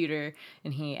his computer,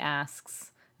 and he asks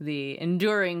the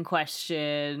enduring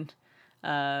question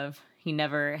of he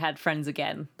never had friends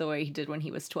again the way he did when he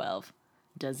was 12.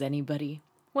 Does anybody?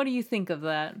 What do you think of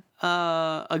that?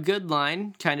 a good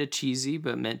line, kind of cheesy,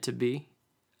 but meant to be.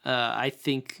 I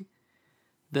think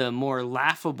the more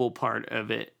laughable part of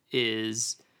it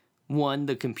is, one,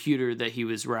 the computer that he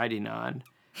was writing on,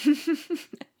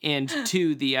 and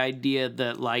two, the idea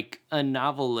that like a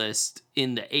novelist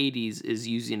in the 80s is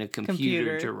using a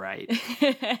computer to write.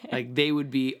 Like they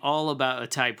would be all about a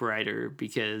typewriter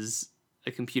because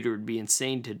a computer would be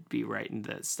insane to be writing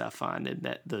that stuff on in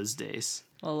those days.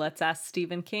 Well, let's ask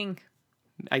Stephen King.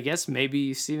 I guess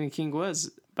maybe Stephen King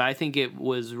was, but I think it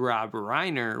was Rob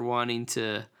Reiner wanting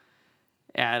to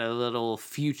add a little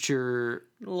futuristic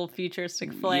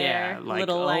flair, like,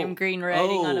 little lime green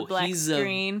writing on a black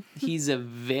screen. He's a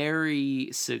very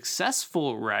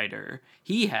successful writer.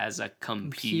 He has a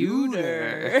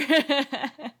computer.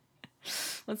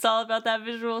 It's all about that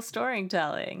visual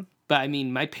storytelling. But I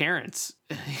mean, my parents,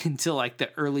 until like the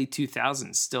early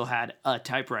 2000s, still had a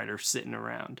typewriter sitting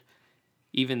around.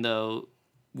 Even though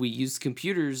we used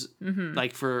computers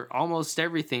like for almost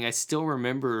everything, I still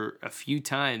remember a few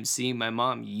times seeing my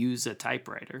mom use a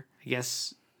typewriter. I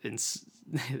guess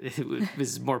it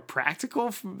was more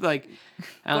practical.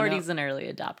 Gordy's an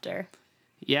early adopter.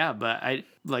 Yeah, but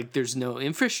there's no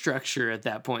infrastructure at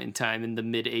that point in time in the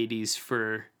mid 80s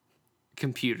for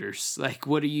computers. Like,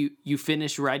 what do you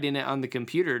finish writing it on the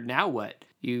computer? Now what?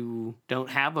 You don't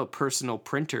have a personal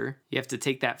printer. You have to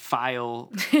take that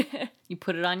file. You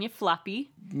put it on your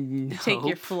floppy. Nope. You take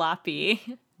your floppy.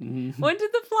 When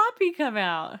did the floppy come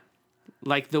out?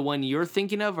 Like the one you're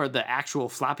thinking of, or the actual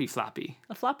floppy?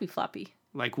 A floppy.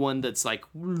 Like one that's like...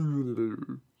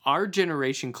 Our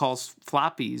generation calls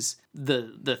floppies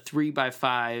the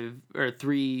 3x5 or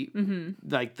 3,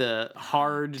 like the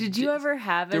hard... Did you ever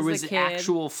have, there as a kid... There was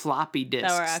actual floppy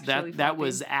disks. That That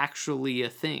was actually a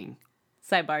thing.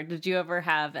 Sidebar, did you ever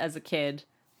have, as a kid,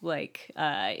 like,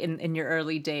 in your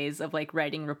early days of, like,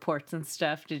 writing reports and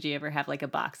stuff, did you ever have, like, a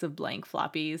box of blank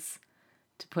floppies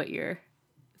to put your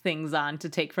things on to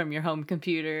take from your home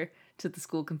computer to the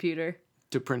school computer?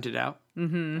 To print it out?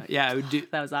 Mm-hmm. Yeah, I would do...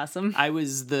 That was awesome. I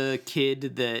was the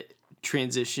kid that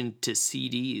transitioned to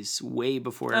CDs way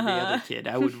before every other kid.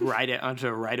 I would write it onto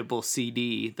a writable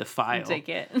CD, the file. Take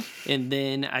it. And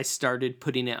then I started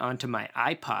putting it onto my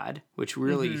iPod, which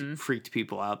really freaked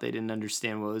people out. They didn't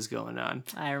understand what was going on.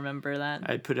 I remember that.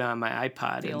 I'd put it on my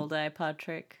iPod. The old iPod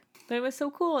trick. But it was so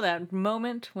cool, that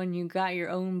moment when you got your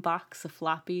own box of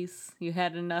floppies. You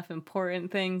had enough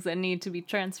important things that need to be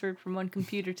transferred from one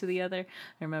computer to the other.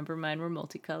 I remember mine were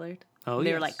multicolored. Oh,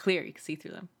 They were like clear. You could see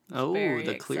through them. Oh,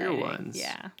 the clear exciting. ones.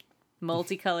 Yeah.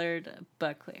 Multicolored,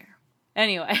 but clear.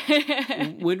 Anyway.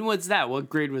 When was that? What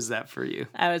grade was that for you?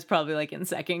 I was probably like in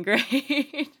second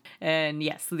grade. And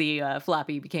yes, the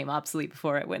floppy became obsolete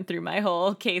before it went through my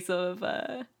whole case of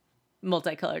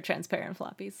multicolored transparent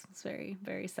floppies. It's very,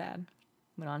 very sad.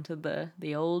 Went on to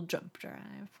the old jump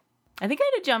drive. I think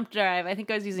I had a jump drive. I think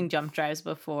I was using jump drives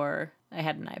before I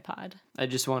had an iPod. I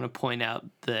just want to point out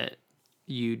that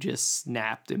you just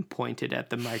snapped and pointed at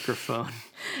the microphone.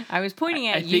 I was pointing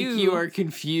at you. I think you are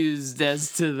confused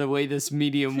as to the way this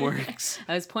medium works.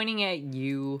 I was pointing at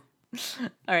you.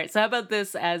 All right, so how about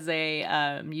this as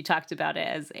a, you talked about it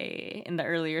as a, in the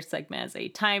earlier segment, as a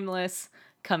timeless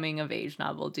coming of age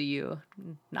novel.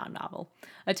 Not novel,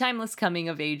 a timeless coming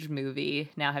of age movie.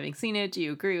 Now, having seen it, do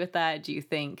you agree with that? Do you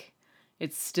think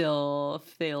it still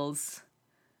feels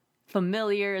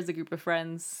familiar as a group of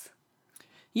friends.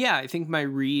 Yeah, I think my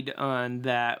read on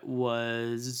that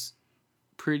was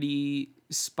pretty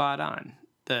spot on.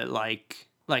 That like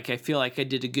I feel like I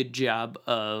did a good job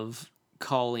of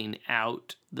calling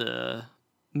out the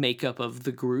makeup of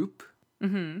the group,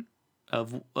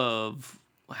 of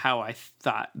how I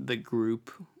thought the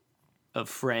group of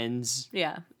friends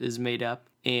is made up.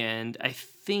 And I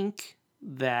think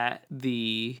that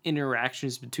the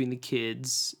interactions between the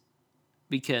kids,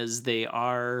 because they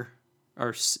are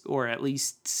or at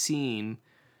least seem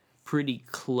pretty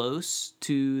close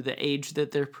to the age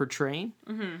that they're portraying.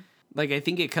 Like, I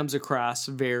think it comes across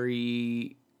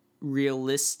very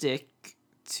realistic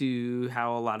to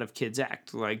how a lot of kids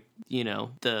act. Like, you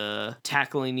know, the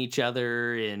tackling each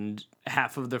other, and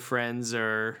half of the friends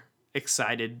are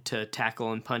excited to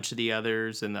tackle and punch the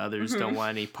others, and the others don't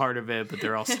want any part of it, but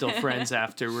they're all still friends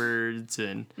afterwards.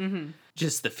 And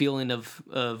just the feeling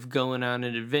of going on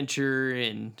an adventure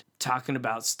and talking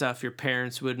about stuff your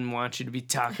parents wouldn't want you to be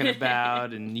talking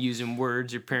about, and using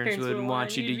words your parents wouldn't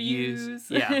want you to use.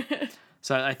 Yeah.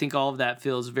 So I think all of that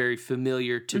feels very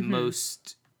familiar to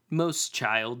most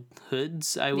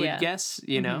childhoods, I would guess,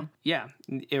 you know? Yeah.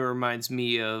 It reminds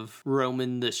me of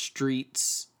roaming the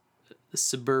streets, the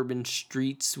suburban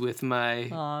streets with my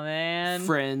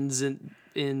friends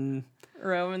in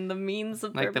roaming the means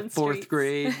of like the urban fourth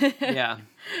streets. grade. Yeah.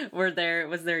 Was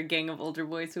there a gang of older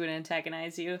boys who would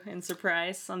antagonize you in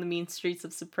Surprise, on the mean streets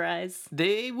of Surprise?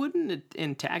 They wouldn't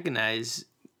antagonize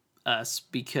us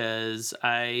because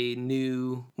I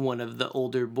knew one of the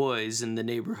older boys in the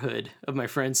neighborhood, of my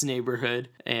friend's neighborhood,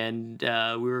 and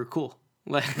we were cool.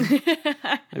 We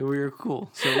were cool.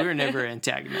 So we were never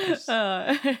antagonized.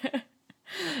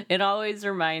 It always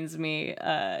reminds me,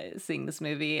 seeing this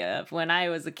movie, of when I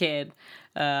was a kid.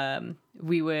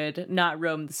 We would not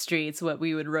roam the streets, but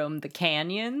we would roam the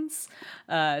canyons.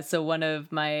 So one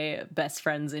of my best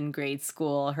friends in grade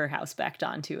school, her house backed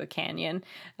onto a canyon.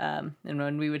 And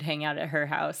when we would hang out at her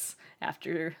house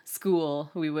after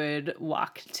school, we would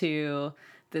walk to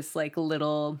this like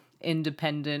little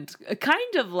independent,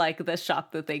 kind of like the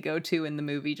shop that they go to in the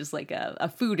movie, just like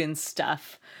a food and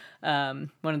stuff. One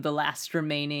of the last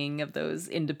remaining of those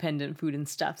independent food and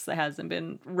stuffs that hasn't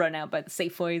been run out by the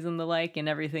Safeways and the like, and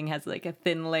everything has like a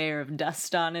thin layer of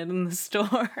dust on it in the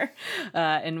store.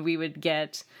 And we would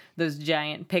get those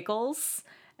giant pickles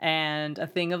and a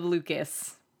thing of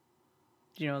Lucas.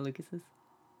 Do you know what Lucas is?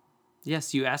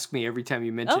 Yes, you ask me every time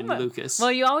you mention Lucas.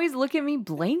 Well, you always look at me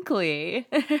blankly.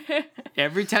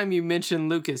 Every time you mention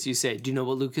Lucas, you say, "Do you know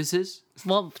what Lucas is?"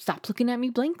 Well, stop looking at me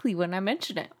blankly when I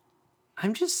mention it.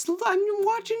 I'm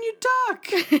watching you talk.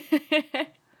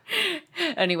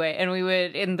 Anyway, and we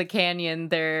would, in the canyon,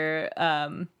 there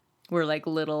were like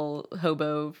little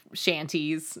hobo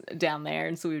shanties down there.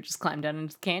 And so we would just climb down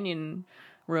into the canyon,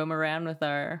 roam around with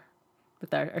our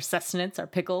sustenance, our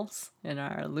pickles, and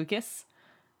our Lucas,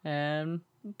 and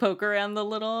poke around the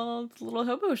little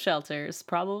hobo shelters.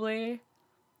 Probably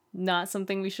not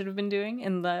something we should have been doing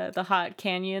in the hot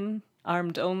canyon,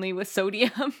 armed only with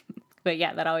sodium. But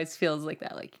yeah, that always feels like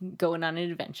that, like going on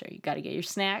an adventure. You got to get your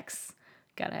snacks,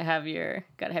 gotta have your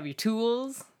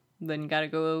tools, then you got to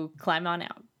go climb on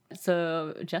out.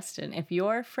 So Justin,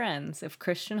 if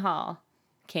Christian Hall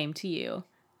came to you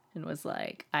and was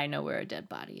like, "I know where a dead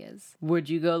body is," would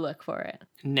you go look for it?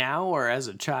 Now or as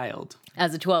a child?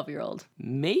 As a 12-year-old.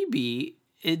 Maybe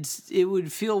it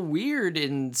would feel weird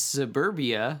in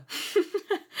suburbia.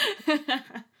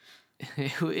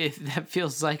 If that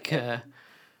feels like a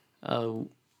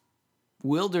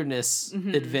wilderness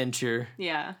adventure.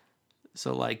 Yeah.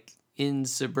 So like in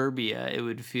suburbia, it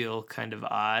would feel kind of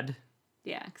odd.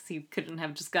 Yeah, because he couldn't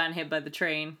have just gotten hit by the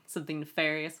train. Something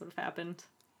nefarious would have happened.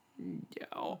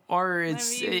 Yeah, or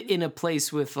it's in a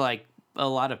place with like a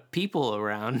lot of people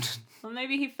around. Well,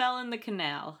 maybe he fell in the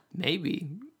canal. Maybe.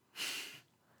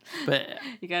 But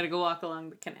you gotta go walk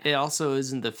along the canal. It also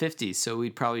isn't the 50s, so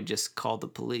we'd probably just call the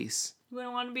police. You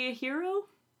wouldn't want to be a hero?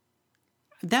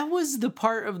 That was the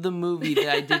part of the movie that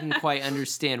I didn't quite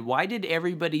understand. Why did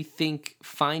everybody think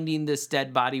finding this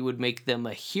dead body would make them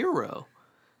a hero?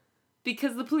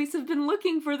 Because the police have been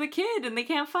looking for the kid and they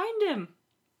can't find him.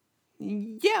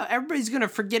 Yeah, everybody's going to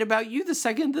forget about you the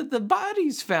second that the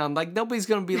body's found. Like, nobody's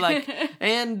going to be like,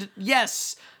 and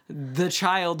yes, the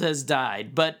child has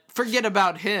died, but forget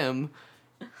about him.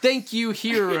 Thank you,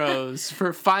 heroes,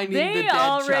 for finding the dead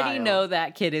child. They already know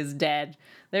that kid is dead.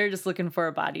 They're just looking for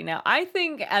a body now. I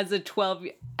think as a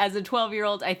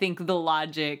 12-year-old, I think the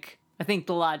logic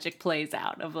plays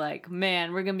out of like,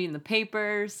 man, we're going to be in the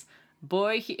papers.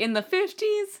 Boy, in the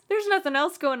 50s, there's nothing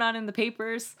else going on in the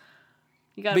papers.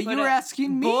 You gotta But put you were it-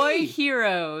 asking me. Boy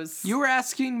heroes. You were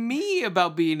asking me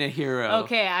about being a hero.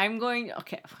 Okay,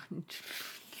 Okay.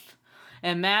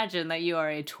 Imagine that you are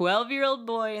a 12-year-old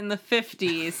boy in the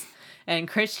 50s and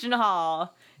Christian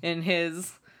Hall in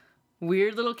his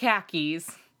weird little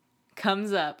khakis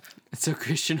comes up. So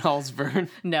Christian Hall's Vern.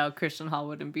 No, Christian Hall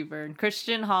wouldn't be Vern.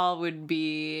 Christian Hall would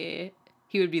be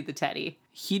the Teddy.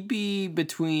 He'd be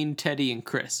between Teddy and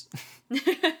Chris.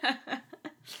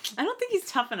 I don't think he's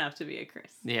tough enough to be a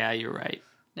Chris. Yeah, you're right.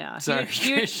 No, Sorry,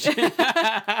 Christian.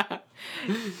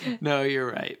 No,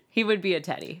 you're right. He would be a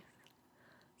Teddy.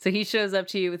 So he shows up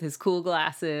to you with his cool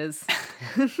glasses.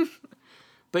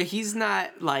 But he's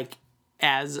not, like,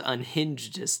 as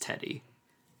unhinged as Teddy.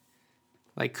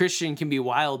 Like, Christian can be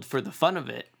wild for the fun of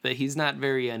it, but he's not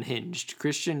very unhinged.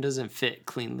 Christian doesn't fit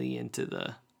cleanly into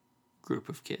the group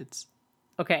of kids.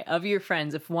 Okay, of your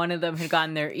friends, if one of them had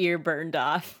gotten their ear burned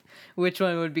off, which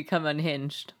one would become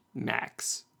unhinged?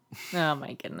 Max. Oh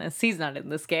my goodness, he's not in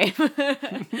this game.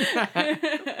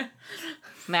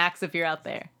 Max, if you're out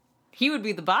there. He would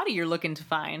be the body you're looking to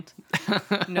find.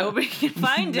 Nobody can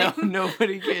find him. No,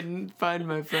 nobody can find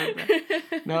my friend.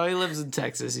 No, he lives in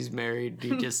Texas. He's married.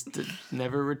 He just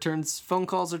never returns phone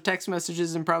calls or text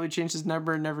messages and probably changed his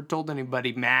number and never told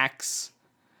anybody. Max.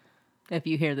 If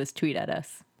you hear this, tweet at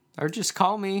us. Or just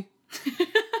call me.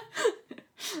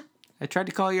 I tried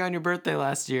to call you on your birthday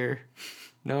last year.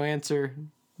 No answer.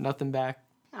 Nothing back.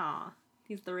 Aw,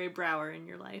 he's the Ray Brower in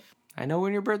your life. I know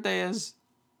when your birthday is.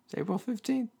 It's April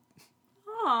 15th.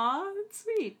 Aw, that's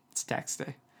sweet. It's tax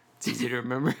day. It's easy to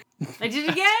remember. I did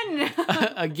it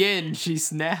again! Again, she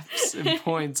snaps and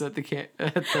points at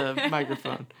the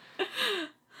microphone.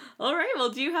 All right, well,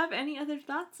 do you have any other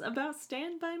thoughts about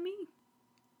Stand By Me?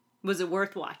 Was it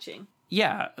worth watching?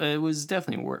 Yeah, it was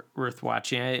definitely worth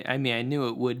watching. I mean, I knew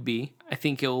it would be. I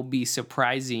think it will be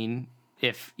surprising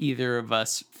if either of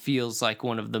us feels like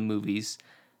one of the movies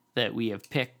that we have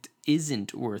picked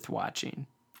isn't worth watching.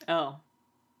 Oh,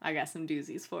 I got some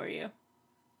doozies for you.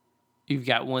 You've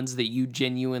got ones that you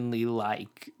genuinely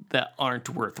like that aren't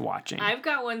worth watching. I've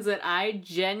got ones that I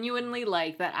genuinely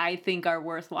like that I think are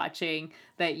worth watching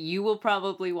that you will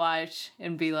probably watch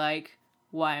and be like,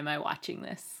 why am I watching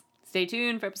this? Stay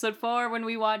tuned for episode 4 when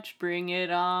we watch Bring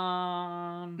It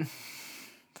On.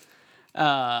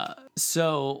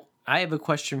 So I have a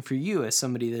question for you as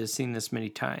somebody that has seen this many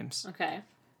times. Okay.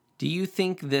 Do you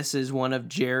think this is one of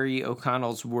Jerry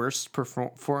O'Connell's worst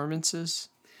performances?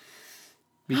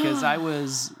 Because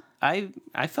I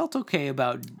felt okay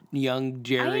about young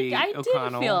Jerry I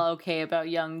O'Connell. did feel okay about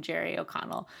young Jerry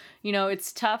O'Connell. You know,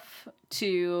 it's tough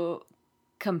to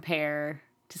compare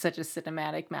to such a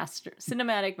cinematic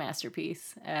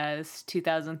masterpiece as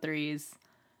 2003's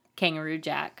Kangaroo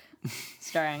Jack,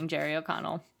 starring Jerry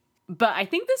O'Connell. But I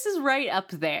think this is right up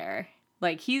there.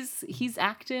 Like he's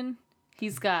acting.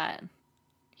 He's got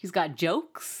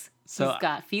jokes. So he's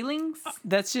got feelings.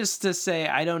 That's just to say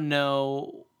I don't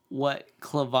know what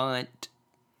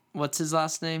what's his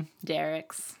last name?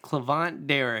 Derek's. Clavant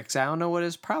Derricks. I don't know what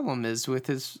his problem is with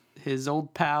his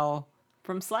old pal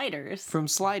From Sliders. from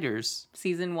Sliders.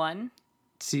 Season 1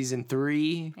 Season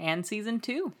 3. and Season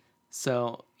 2.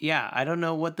 So, yeah, I don't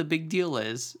know what the big deal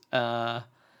is. But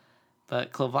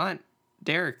Clavant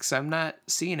Derricks, I'm not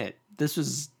seeing it. This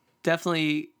was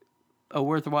definitely a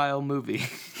worthwhile movie.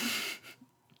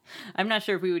 I'm not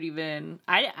sure if we would even...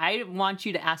 I want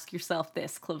you to ask yourself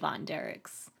this, Clavant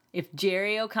Derricks. If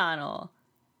Jerry O'Connell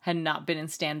had not been in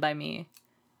Stand By Me,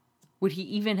 would he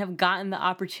even have gotten the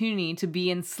opportunity to be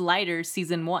in Sliders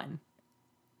Season 1?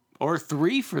 Or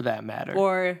 3 for that matter.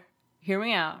 Or, hear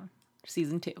me out,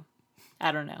 Season 2.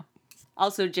 I don't know.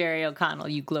 Also, Jerry O'Connell,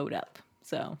 you glowed up.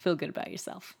 So, feel good about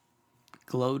yourself.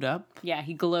 Glowed up? Yeah,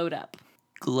 he glowed up.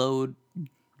 Glowed,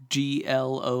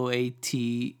 Gloat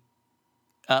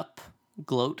up?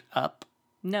 Gloat up?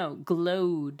 No,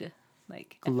 glowed.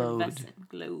 Like, Glowed. effervescent.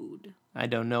 Glowed. I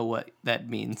don't know what that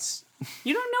means.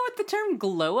 You don't know what the term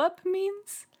glow up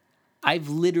means? I've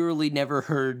literally never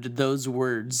heard those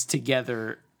words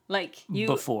together Like, you...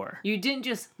 before. You didn't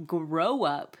just grow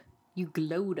up, you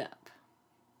glowed up.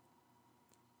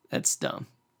 That's dumb.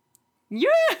 Yeah!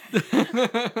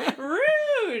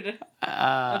 Rude!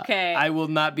 Okay. I will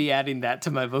not be adding that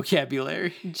to my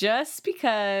vocabulary. Just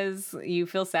because you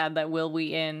feel sad that Will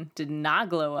Wheaton did not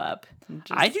glow up.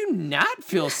 I do not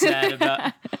feel sad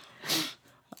about...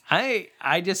 I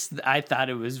thought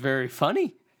it was very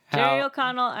funny. Jerry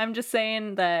O'Connell, I'm just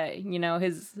saying that, you know,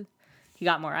 he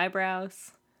got more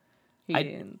eyebrows. He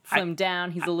slimmed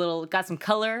down. He's got some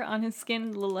color on his skin,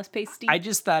 a little less pasty. I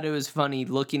just thought it was funny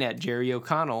looking at Jerry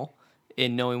O'Connell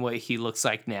and knowing what he looks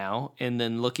like now, and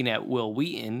then looking at Will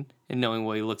Wheaton and knowing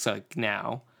what he looks like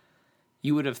now,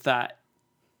 you would have thought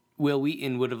Will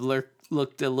Wheaton would have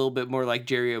looked a little bit more like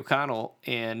Jerry O'Connell,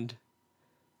 and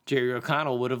Jerry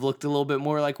O'Connell would have looked a little bit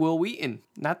more like Will Wheaton.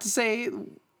 Not to say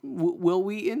Will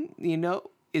Wheaton,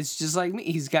 it's just like me.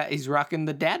 He's rocking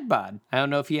the dad bod. I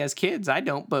don't know if he has kids. I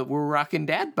don't, but we're rocking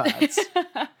dad bods.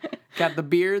 Got the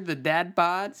beard, the dad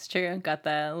bod. It's true. Got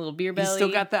that little beer belly. He's still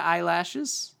got the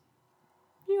eyelashes.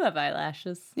 You have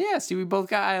eyelashes. Yeah, see, we both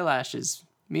got eyelashes.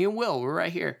 Me and Will, we're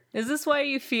right here. Is this why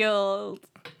you feel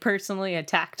personally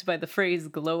attacked by the phrase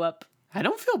glow up? I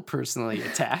don't feel personally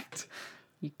attacked.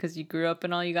 Because you grew up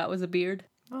and all you got was a beard?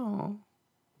 Oh,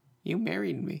 you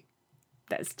married me.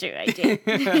 That's true, I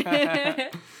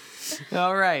did.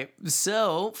 All right.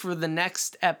 So for the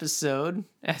next episode,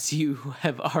 as you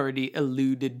have already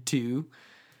alluded to,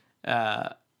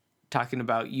 talking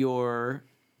about your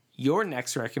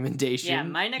next recommendation. Yeah,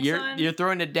 my next one. You're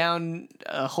throwing it down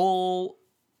a whole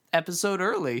episode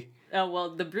early. Oh,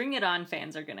 well, the Bring It On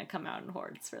fans are going to come out in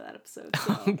hordes for that episode.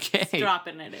 So Okay. just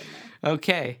dropping it in there.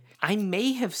 Okay. I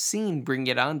may have seen Bring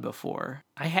It On before.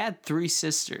 I had 3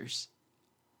 sisters.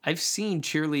 I've seen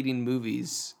cheerleading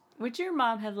movies. Would your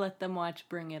mom have let them watch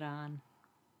Bring It On?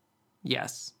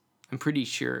 Yes. I'm pretty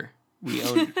sure we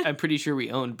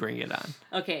owned Bring It On.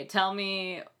 Okay, tell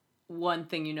me one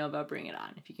thing you know about Bring It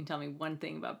On. If you can tell me one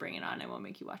thing about Bring It On, I won't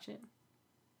make you watch it.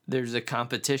 There's a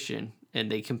competition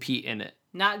and they compete in it.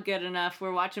 Not good enough.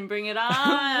 We're watching Bring It On.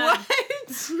 What?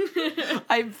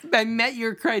 I met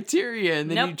your criteria and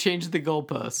then Nope. you changed the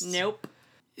goalposts. Nope.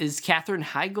 Is Katherine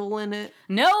Heigl in it?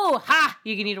 No! Ha!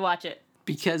 You need to watch it.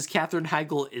 Because Katherine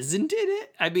Heigl isn't in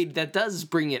it? I mean, that does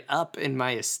bring it up in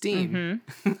my esteem.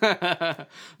 Yeah.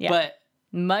 But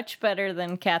Much better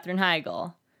than Katherine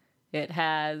Heigl. It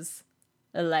has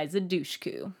Eliza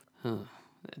Dushku.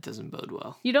 that doesn't bode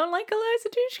well. You don't like Eliza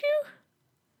Dushku?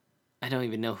 I don't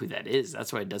even know who that is.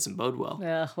 That's why it doesn't bode well.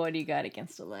 Ugh, what do you got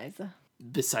against Eliza?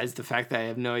 Besides the fact that I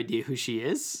have no idea who she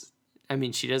is. I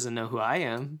mean, she doesn't know who I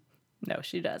am. No,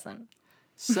 she doesn't.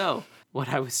 So, what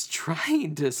I was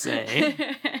trying to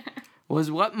say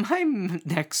was what my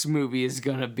next movie is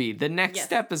going to be. The next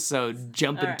Yes. episode,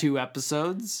 jumping All right. 2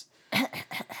 episodes.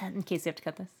 In case you have to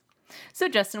cut this. So,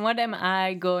 Justin, what am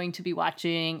I going to be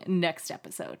watching next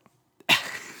episode?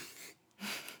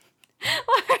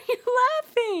 Why are you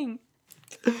laughing?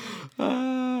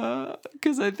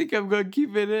 Because I think I'm going to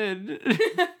keep it in.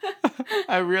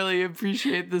 I really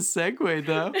appreciate the segue,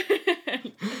 though.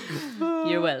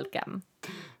 You're welcome.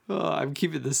 Oh, I'm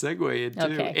keeping the segue in,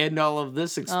 too. Okay. And all of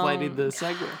this explaining the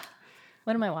segue.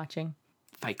 What am I watching?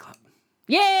 Fight Club.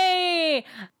 Yay!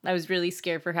 I was really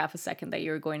scared for half a second that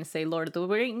you were going to say Lord of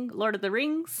the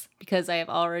Rings, because I have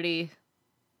already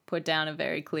put down a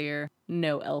very clear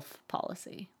no elf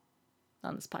policy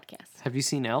on this podcast. Have you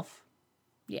seen Elf?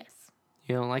 Yes.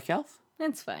 You don't like Elf?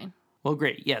 That's fine. Well,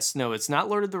 great. Yes, no, it's not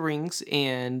Lord of the Rings,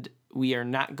 and we are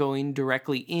not going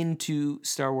directly into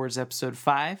Star Wars Episode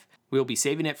 5. We'll be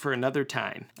saving it for another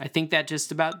time. I think that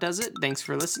just about does it. Thanks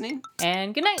for listening.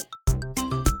 And good night.